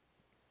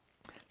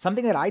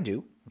 Something that I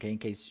do, okay, in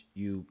case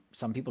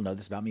some people know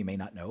this about me, may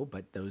not know,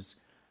 but those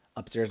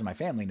upstairs in my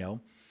family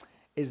know,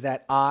 is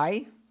that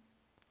I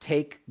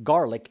take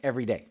garlic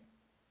every day.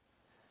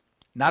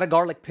 Not a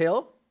garlic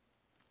pill,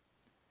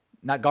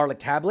 not garlic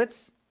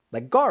tablets,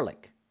 like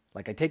garlic.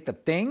 Like I take the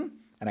thing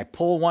and I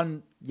pull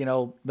one,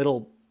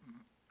 little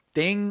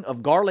thing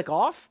of garlic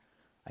off.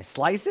 I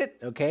slice it,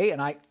 okay,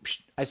 and I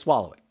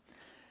swallow it.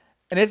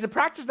 And it's a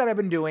practice that I've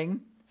been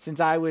doing since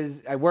I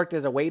worked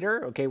as a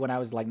waiter, okay, when I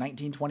was like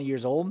 19, 20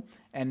 years old.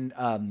 And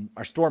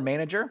our store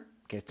manager,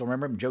 okay, I still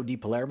remember him, Joe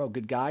Palermo,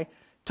 good guy,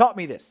 taught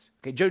me this.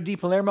 Okay, Joe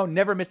Palermo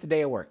never missed a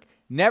day of work.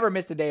 Never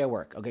missed a day of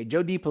work. Okay,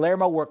 Joe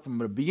Palermo worked from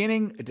the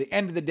beginning to the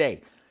end of the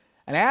day.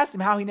 And I asked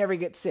him how he never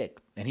gets sick.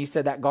 And he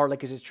said that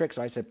garlic is his trick.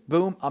 So I said,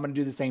 boom, I'm going to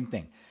do the same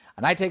thing.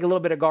 And I take a little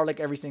bit of garlic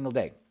every single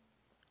day.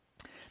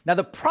 Now,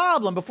 the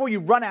problem, before you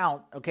run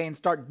out, okay, and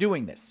start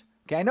doing this,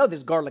 okay, I know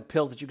there's garlic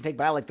pills that you can take,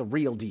 but I like the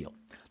real deal.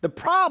 The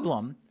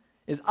problem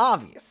is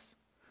obvious.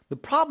 The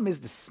problem is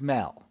the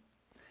smell.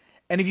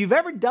 And if you've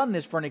ever done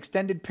this for an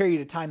extended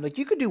period of time, like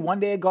you could do 1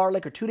 day of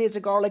garlic or 2 days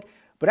of garlic,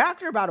 but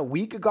after about a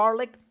week of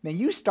garlic, man,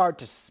 you start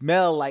to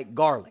smell like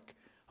garlic,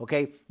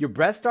 okay? Your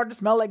breath starts to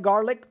smell like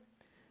garlic.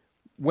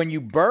 When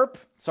you burp,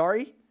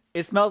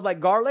 it smells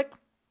like garlic.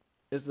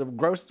 It's the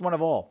grossest one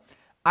of all.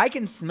 I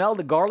can smell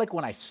the garlic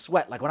when I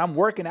sweat. Like when I'm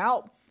working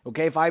out,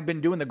 okay, if I've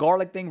been doing the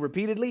garlic thing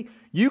repeatedly,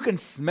 you can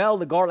smell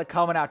the garlic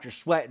coming out your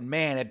sweat, and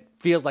man, it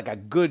feels like a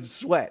good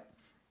sweat.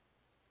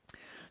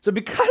 So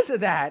because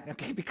of that,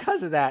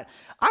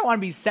 I want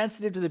to be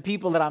sensitive to the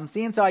people that I'm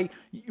seeing. So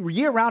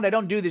year round, I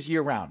don't do this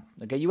year round.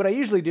 Okay, what I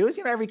usually do is,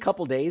 every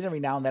couple days,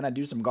 every now and then I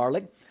do some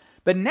garlic.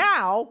 But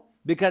now,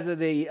 because of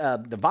the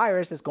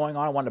virus that's going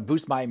on, I want to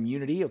boost my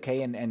immunity,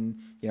 okay,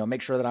 and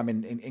make sure that I'm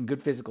in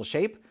good physical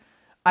shape.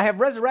 I have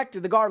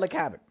resurrected the garlic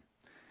habit.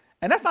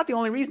 And that's not the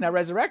only reason I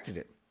resurrected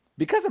it.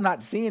 Because I'm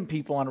not seeing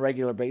people on a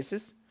regular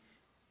basis.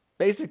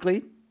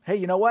 Basically, hey,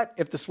 you know what?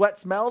 If the sweat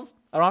smells,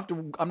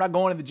 I'm not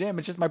going to the gym.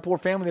 It's just my poor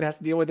family that has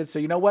to deal with it. So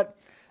you know what?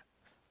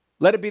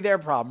 Let it be their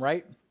problem,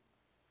 right?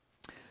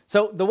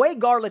 So the way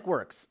garlic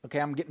works, okay,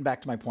 I'm getting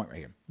back to my point right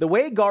here. The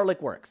way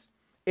garlic works,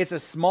 it's a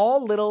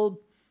small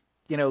little,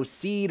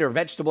 seed or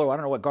vegetable, or I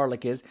don't know what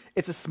garlic is.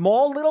 It's a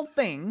small little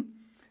thing.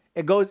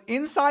 It goes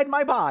inside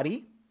my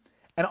body,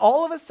 and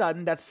all of a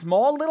sudden, that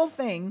small little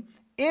thing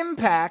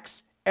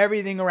impacts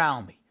everything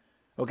around me.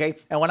 Okay,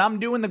 and when I'm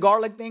doing the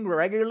garlic thing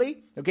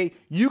regularly, okay,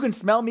 you can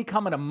smell me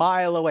coming a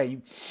mile away.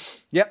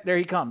 Yep, there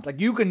he comes.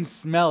 Like, you can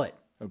smell it,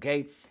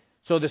 okay?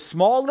 So the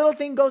small little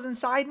thing goes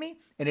inside me,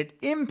 and it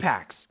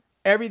impacts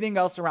everything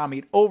else around me.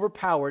 It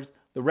overpowers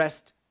the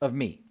rest of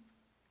me.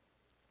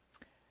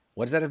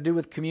 What does that have to do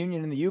with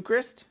communion in the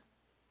Eucharist?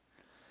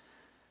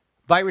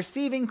 By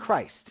receiving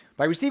Christ,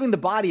 by receiving the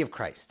body of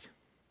Christ,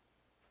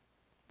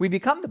 we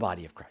become the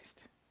body of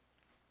Christ.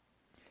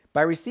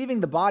 By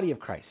receiving the body of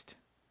Christ,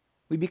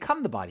 we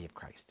become the body of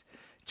Christ.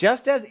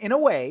 Just as, in a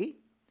way,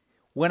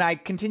 when I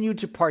continue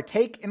to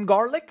partake in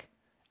garlic,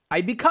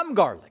 I become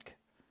garlic.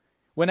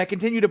 When I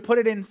continue to put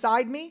it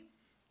inside me,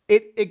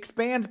 it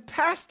expands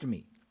past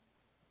me.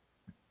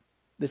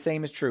 The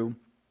same is true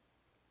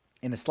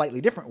in a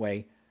slightly different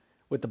way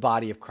with the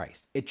body of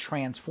Christ. It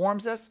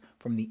transforms us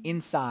from the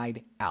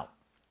inside out.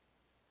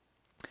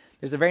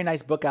 There's a very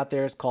nice book out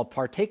there. It's called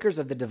Partakers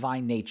of the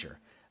Divine Nature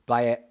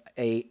by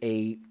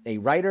a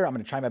writer. I'm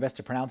going to try my best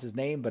to pronounce his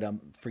name, but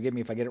forgive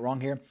me if I get it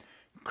wrong here.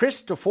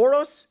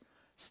 Christophoros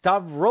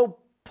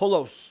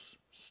Stavropoulos.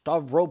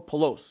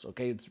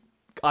 Okay, it's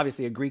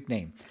obviously a Greek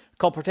name.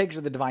 Called Partakers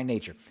of the Divine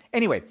Nature.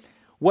 Anyway,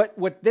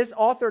 what this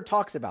author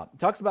talks about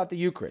the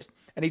Eucharist.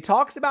 And he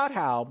talks about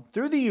how,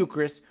 through the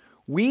Eucharist,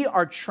 we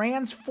are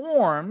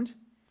transformed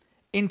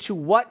into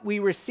what we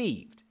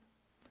received.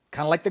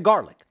 Kind of like the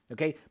garlic,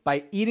 okay?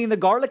 By eating the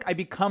garlic, I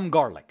become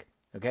garlic,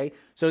 okay?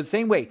 So the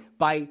same way,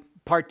 by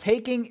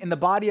partaking in the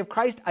body of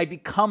Christ, I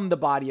become the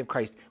body of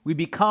Christ. We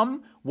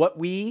become what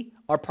we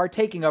are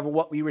partaking of, or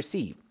what we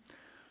receive.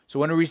 So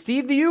when we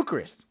receive the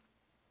Eucharist,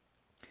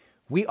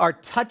 we are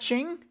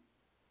touching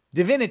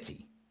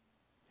divinity.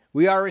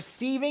 We are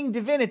receiving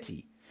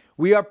divinity.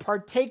 We are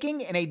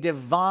partaking in a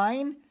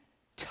divine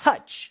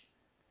touch.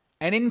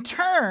 And in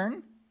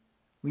turn,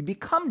 we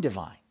become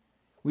divine.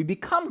 We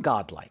become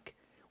godlike.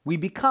 We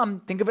become,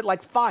 think of it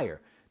like fire.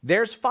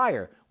 There's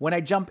fire. When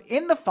I jump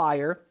in the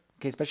fire,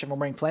 okay, especially if I'm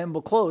wearing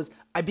flammable clothes,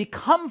 I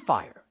become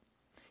fire.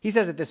 He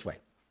says it this way.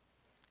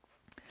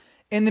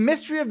 In the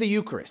mystery of the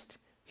Eucharist,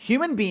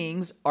 human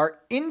beings are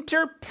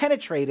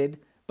interpenetrated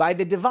by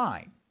the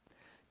divine.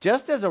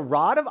 Just as a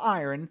rod of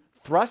iron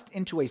thrust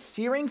into a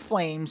searing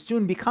flame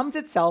soon becomes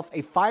itself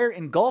a fire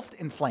engulfed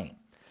in flame.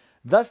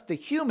 Thus, the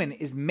human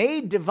is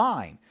made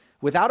divine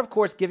without, of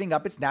course, giving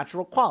up its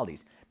natural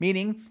qualities.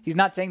 Meaning, he's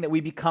not saying that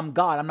we become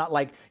God. I'm not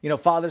like,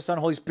 Father, Son,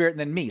 Holy Spirit, and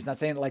then me. He's not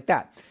saying it like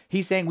that.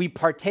 He's saying we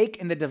partake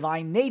in the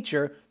divine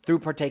nature through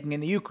partaking in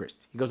the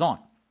Eucharist. He goes on.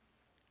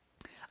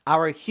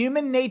 Our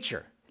human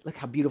nature, look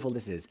how beautiful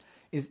this is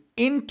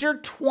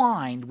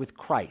intertwined with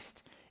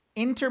Christ,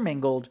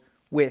 intermingled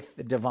with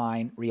the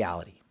divine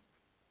reality.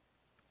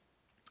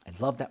 I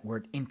love that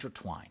word,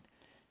 intertwined.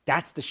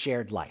 That's the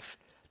shared life.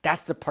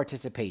 That's the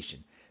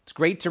participation. It's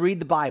great to read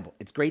the Bible.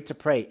 It's great to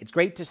pray. It's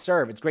great to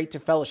serve. It's great to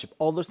fellowship.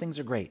 All those things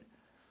are great.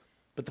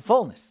 But the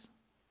fullness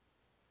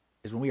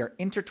is when we are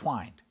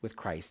intertwined with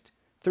Christ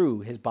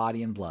through his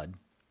body and blood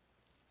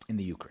in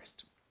the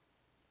Eucharist.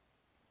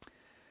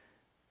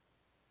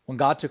 When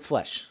God took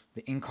flesh,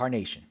 the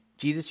incarnation,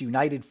 Jesus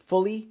united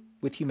fully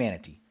with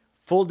humanity.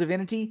 Full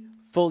divinity,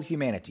 full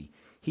humanity.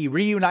 He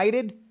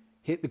reunited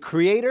the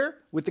Creator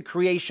with the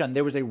creation.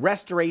 There was a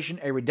restoration,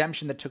 a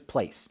redemption that took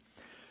place.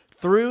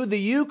 Through the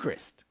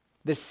Eucharist,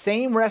 the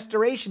same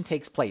restoration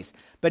takes place.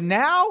 But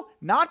now,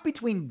 not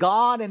between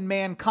God and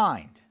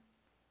mankind.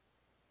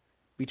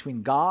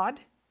 Between God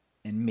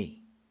and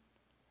me.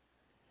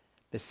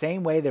 The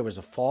same way there was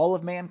a fall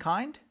of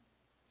mankind,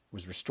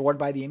 was restored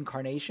by the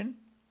incarnation.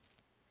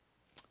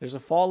 There's a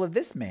fall of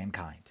this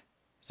mankind.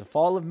 There's a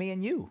fall of me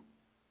and you.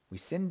 We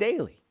sin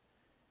daily.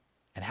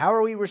 And how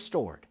are we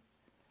restored?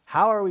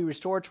 How are we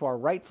restored to our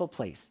rightful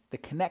place, the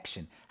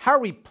connection? How are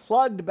we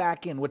plugged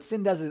back in? What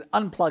sin does is it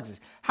unplugs us.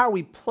 How are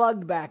we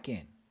plugged back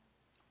in?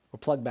 We're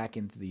plugged back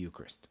into the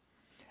Eucharist.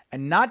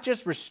 And not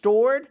just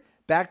restored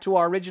back to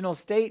our original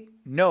state,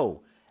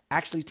 no,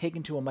 actually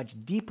taken to a much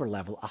deeper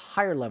level, a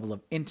higher level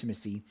of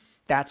intimacy.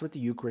 That's what the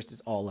Eucharist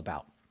is all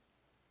about.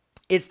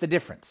 It's the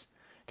difference.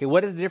 Okay,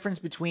 what is the difference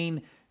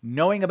between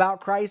knowing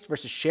about Christ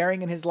versus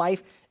sharing in his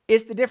life.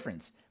 It's the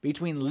difference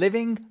between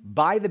living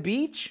by the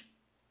beach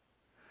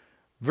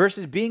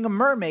versus being a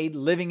mermaid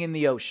living in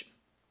the ocean.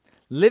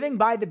 Living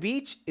by the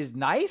beach is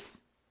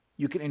nice.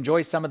 You can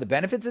enjoy some of the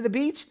benefits of the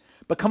beach,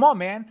 but come on,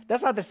 man,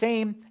 that's not the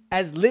same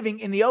as living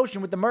in the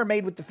ocean with the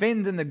mermaid with the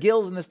fins and the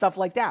gills and the stuff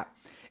like that.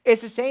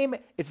 It's the same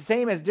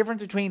as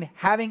difference between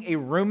having a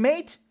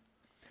roommate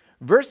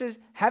versus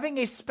having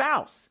a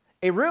spouse.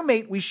 A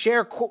roommate, we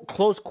share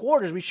close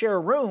quarters, we share a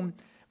room,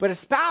 but a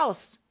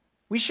spouse,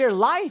 we share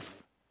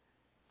life.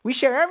 We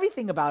share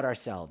everything about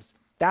ourselves.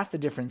 That's the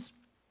difference.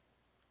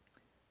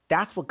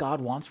 That's what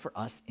God wants for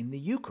us in the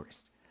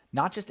Eucharist.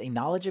 Not just a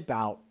knowledge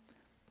about,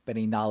 but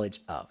a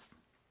knowledge of.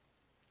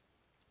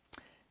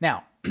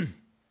 Now,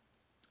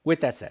 with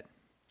that said,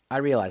 I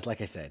realize,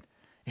 like I said,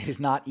 it is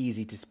not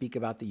easy to speak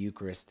about the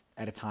Eucharist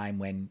at a time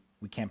when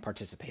we can't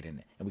participate in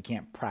it and we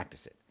can't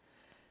practice it.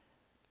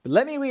 But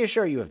let me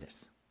reassure you of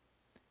this.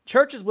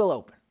 Churches will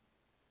open.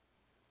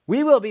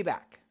 We will be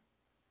back.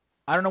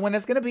 I don't know when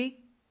that's going to be,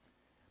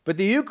 but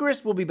the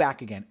Eucharist will be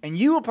back again, and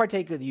you will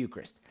partake of the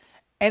Eucharist.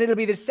 And it'll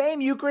be the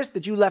same Eucharist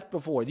that you left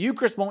before. The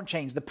Eucharist won't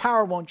change. The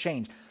power won't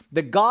change.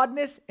 The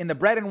godness in the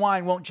bread and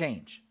wine won't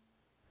change.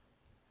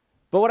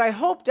 But what I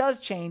hope does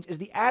change is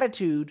the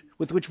attitude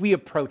with which we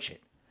approach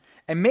it.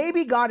 And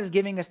maybe God is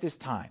giving us this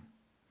time.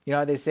 You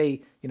know, they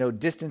say,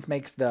 distance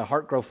makes the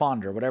heart grow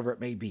fonder, whatever it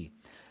may be.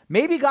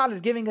 Maybe God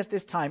is giving us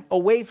this time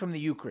away from the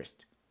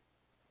Eucharist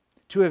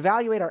to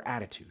evaluate our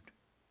attitude,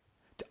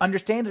 to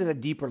understand it at a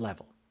deeper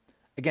level.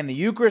 Again, the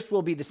Eucharist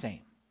will be the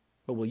same.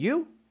 But will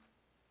you?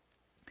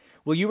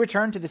 Will you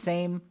return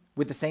to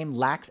with the same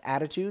lax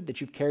attitude that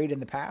you've carried in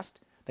the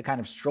past? The kind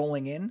of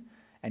strolling in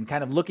and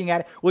kind of looking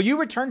at it. Will you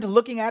return to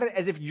looking at it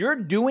as if you're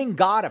doing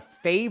God a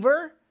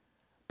favor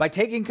by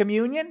taking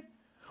communion?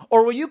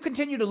 Or will you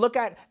continue to look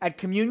at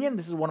communion,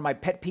 this is one of my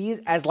pet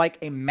peeves, as like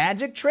a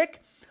magic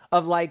trick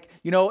of like,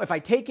 if I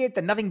take it,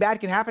 then nothing bad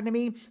can happen to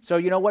me. So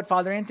you know what,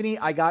 Father Anthony,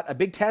 I got a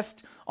big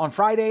test on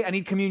Friday. I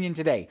need communion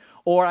today.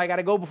 Or I got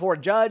to go before a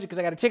judge because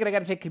I got a ticket. I got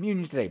to take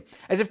communion today.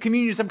 As if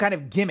communion is some kind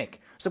of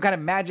gimmick, some kind of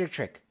magic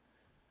trick.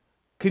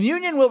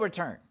 Communion will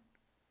return.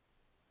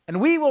 And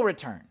we will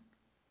return.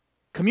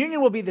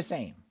 Communion will be the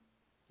same.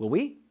 Will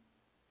we?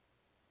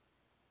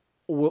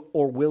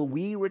 Or will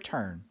we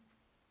return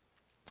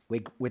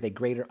with a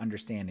greater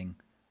understanding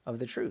of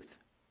the truth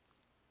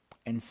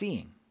and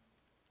seeing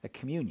that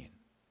communion,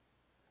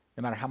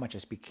 no matter how much I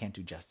speak, can't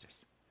do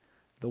justice.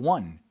 The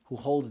one who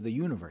holds the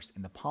universe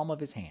in the palm of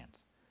his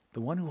hands,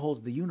 the one who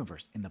holds the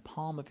universe in the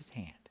palm of his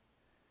hand,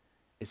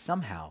 is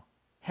somehow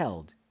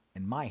held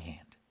in my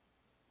hand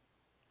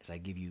as I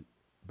give you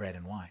bread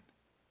and wine.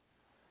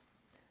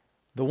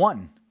 The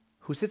one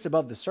who sits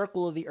above the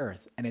circle of the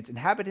earth and its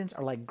inhabitants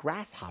are like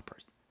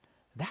grasshoppers,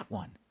 that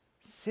one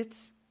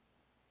sits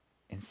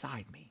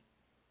inside me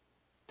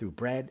through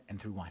bread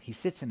and through wine. He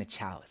sits in a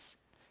chalice.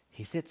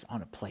 He sits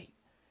on a plate,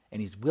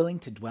 and he's willing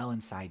to dwell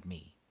inside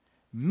me.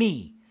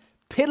 Me,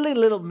 piddly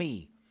little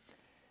me.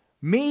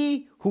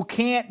 Me who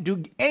can't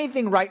do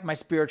anything right in my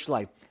spiritual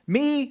life.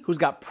 Me who's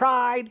got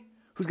pride,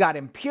 who's got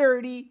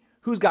impurity,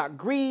 who's got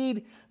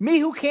greed. Me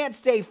who can't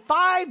stay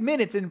 5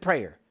 minutes in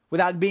prayer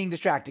without being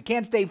distracted.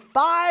 Can't stay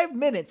 5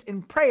 minutes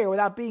in prayer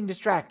without being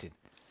distracted.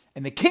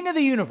 And the King of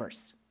the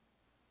universe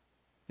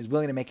is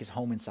willing to make his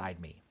home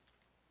inside me.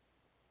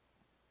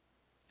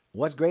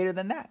 What's greater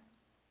than that?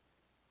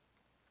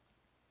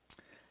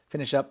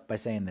 Finish up by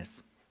saying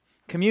this.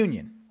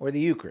 Communion, or the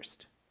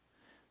Eucharist.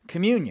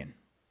 Communion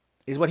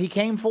is what he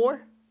came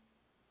for,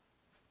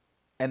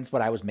 and it's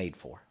what I was made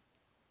for.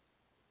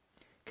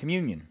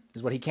 Communion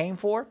is what he came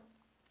for,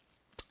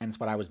 and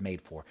it's what I was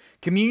made for.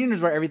 Communion is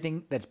where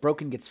everything that's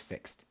broken gets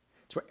fixed.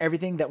 It's where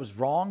everything that was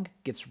wrong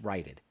gets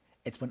righted.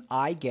 It's when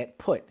I get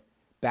put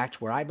back to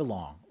where I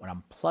belong, when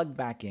I'm plugged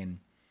back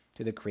in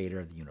to the creator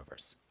of the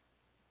universe.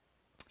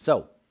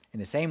 So, in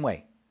the same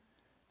way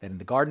that in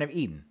the Garden of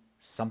Eden,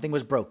 something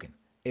was broken,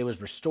 it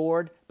was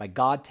restored by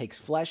God takes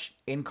flesh,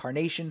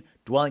 incarnation,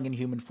 dwelling in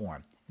human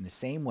form. In the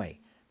same way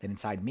that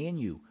inside me and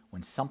you,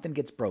 when something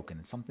gets broken,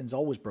 and something's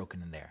always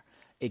broken in there,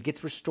 it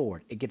gets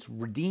restored, it gets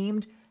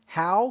redeemed.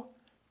 How?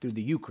 Through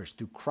the Eucharist,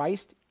 through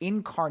Christ's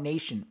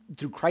incarnation,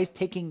 through Christ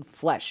taking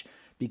flesh,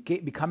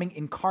 becoming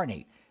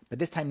incarnate, but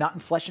this time not in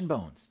flesh and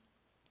bones,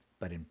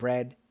 but in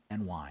bread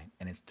and wine.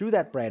 And it's through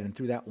that bread and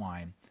through that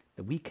wine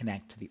that we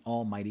connect to the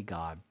Almighty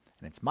God.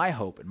 And it's my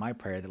hope and my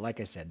prayer that,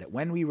 like I said, that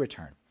when we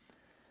return,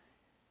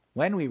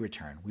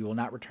 we will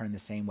not return the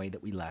same way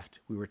that we left.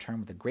 We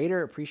return with a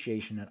greater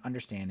appreciation and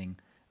understanding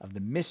of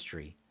the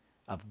mystery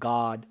of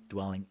God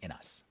dwelling in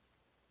us.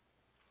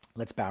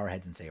 Let's bow our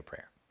heads and say a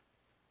prayer.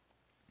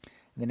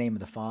 In the name of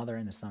the Father,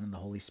 and the Son, and the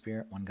Holy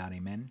Spirit, one God,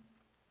 amen.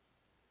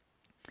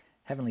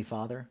 Heavenly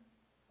Father,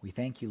 we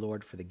thank you,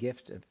 Lord, for the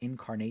gift of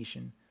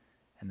incarnation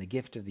and the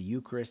gift of the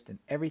Eucharist and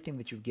everything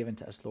that you've given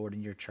to us, Lord,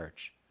 in your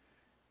church.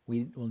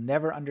 We will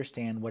never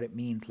understand what it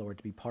means, Lord,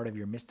 to be part of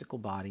your mystical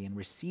body and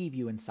receive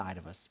you inside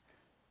of us.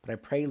 But I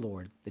pray,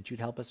 Lord, that you'd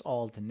help us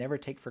all to never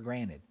take for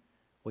granted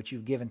what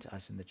you've given to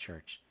us in the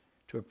church,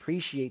 to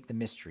appreciate the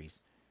mysteries,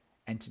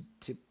 and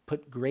to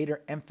put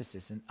greater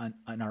emphasis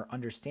on our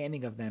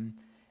understanding of them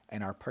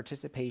and our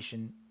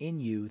participation in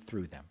you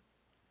through them.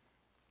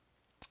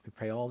 We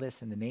pray all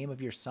this in the name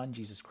of your Son,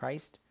 Jesus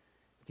Christ,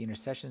 with the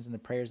intercessions and the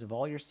prayers of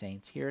all your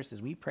saints. Hear us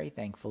as we pray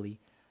thankfully.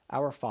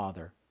 Our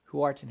Father,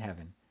 who art in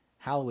heaven,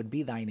 hallowed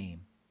be thy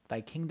name.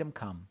 Thy kingdom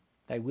come,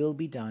 thy will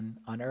be done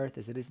on earth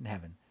as it is in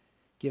heaven.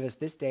 Give us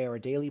this day our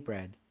daily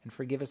bread, and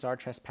forgive us our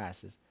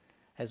trespasses,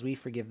 as we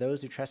forgive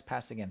those who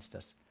trespass against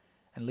us.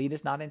 And lead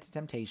us not into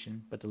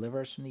temptation, but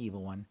deliver us from the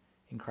evil one.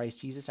 In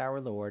Christ Jesus our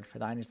Lord, for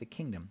thine is the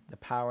kingdom, the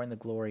power, and the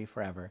glory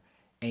forever.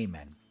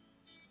 Amen.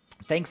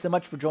 Thanks so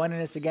much for joining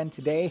us again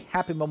today.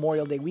 Happy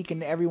Memorial Day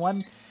weekend to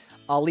everyone.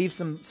 I'll leave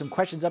some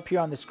questions up here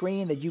on the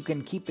screen that you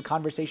can keep the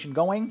conversation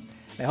going.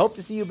 I hope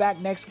to see you back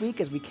next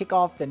week as we kick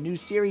off the new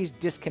series,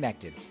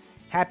 Disconnected.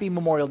 Happy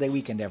Memorial Day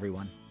weekend,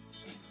 everyone.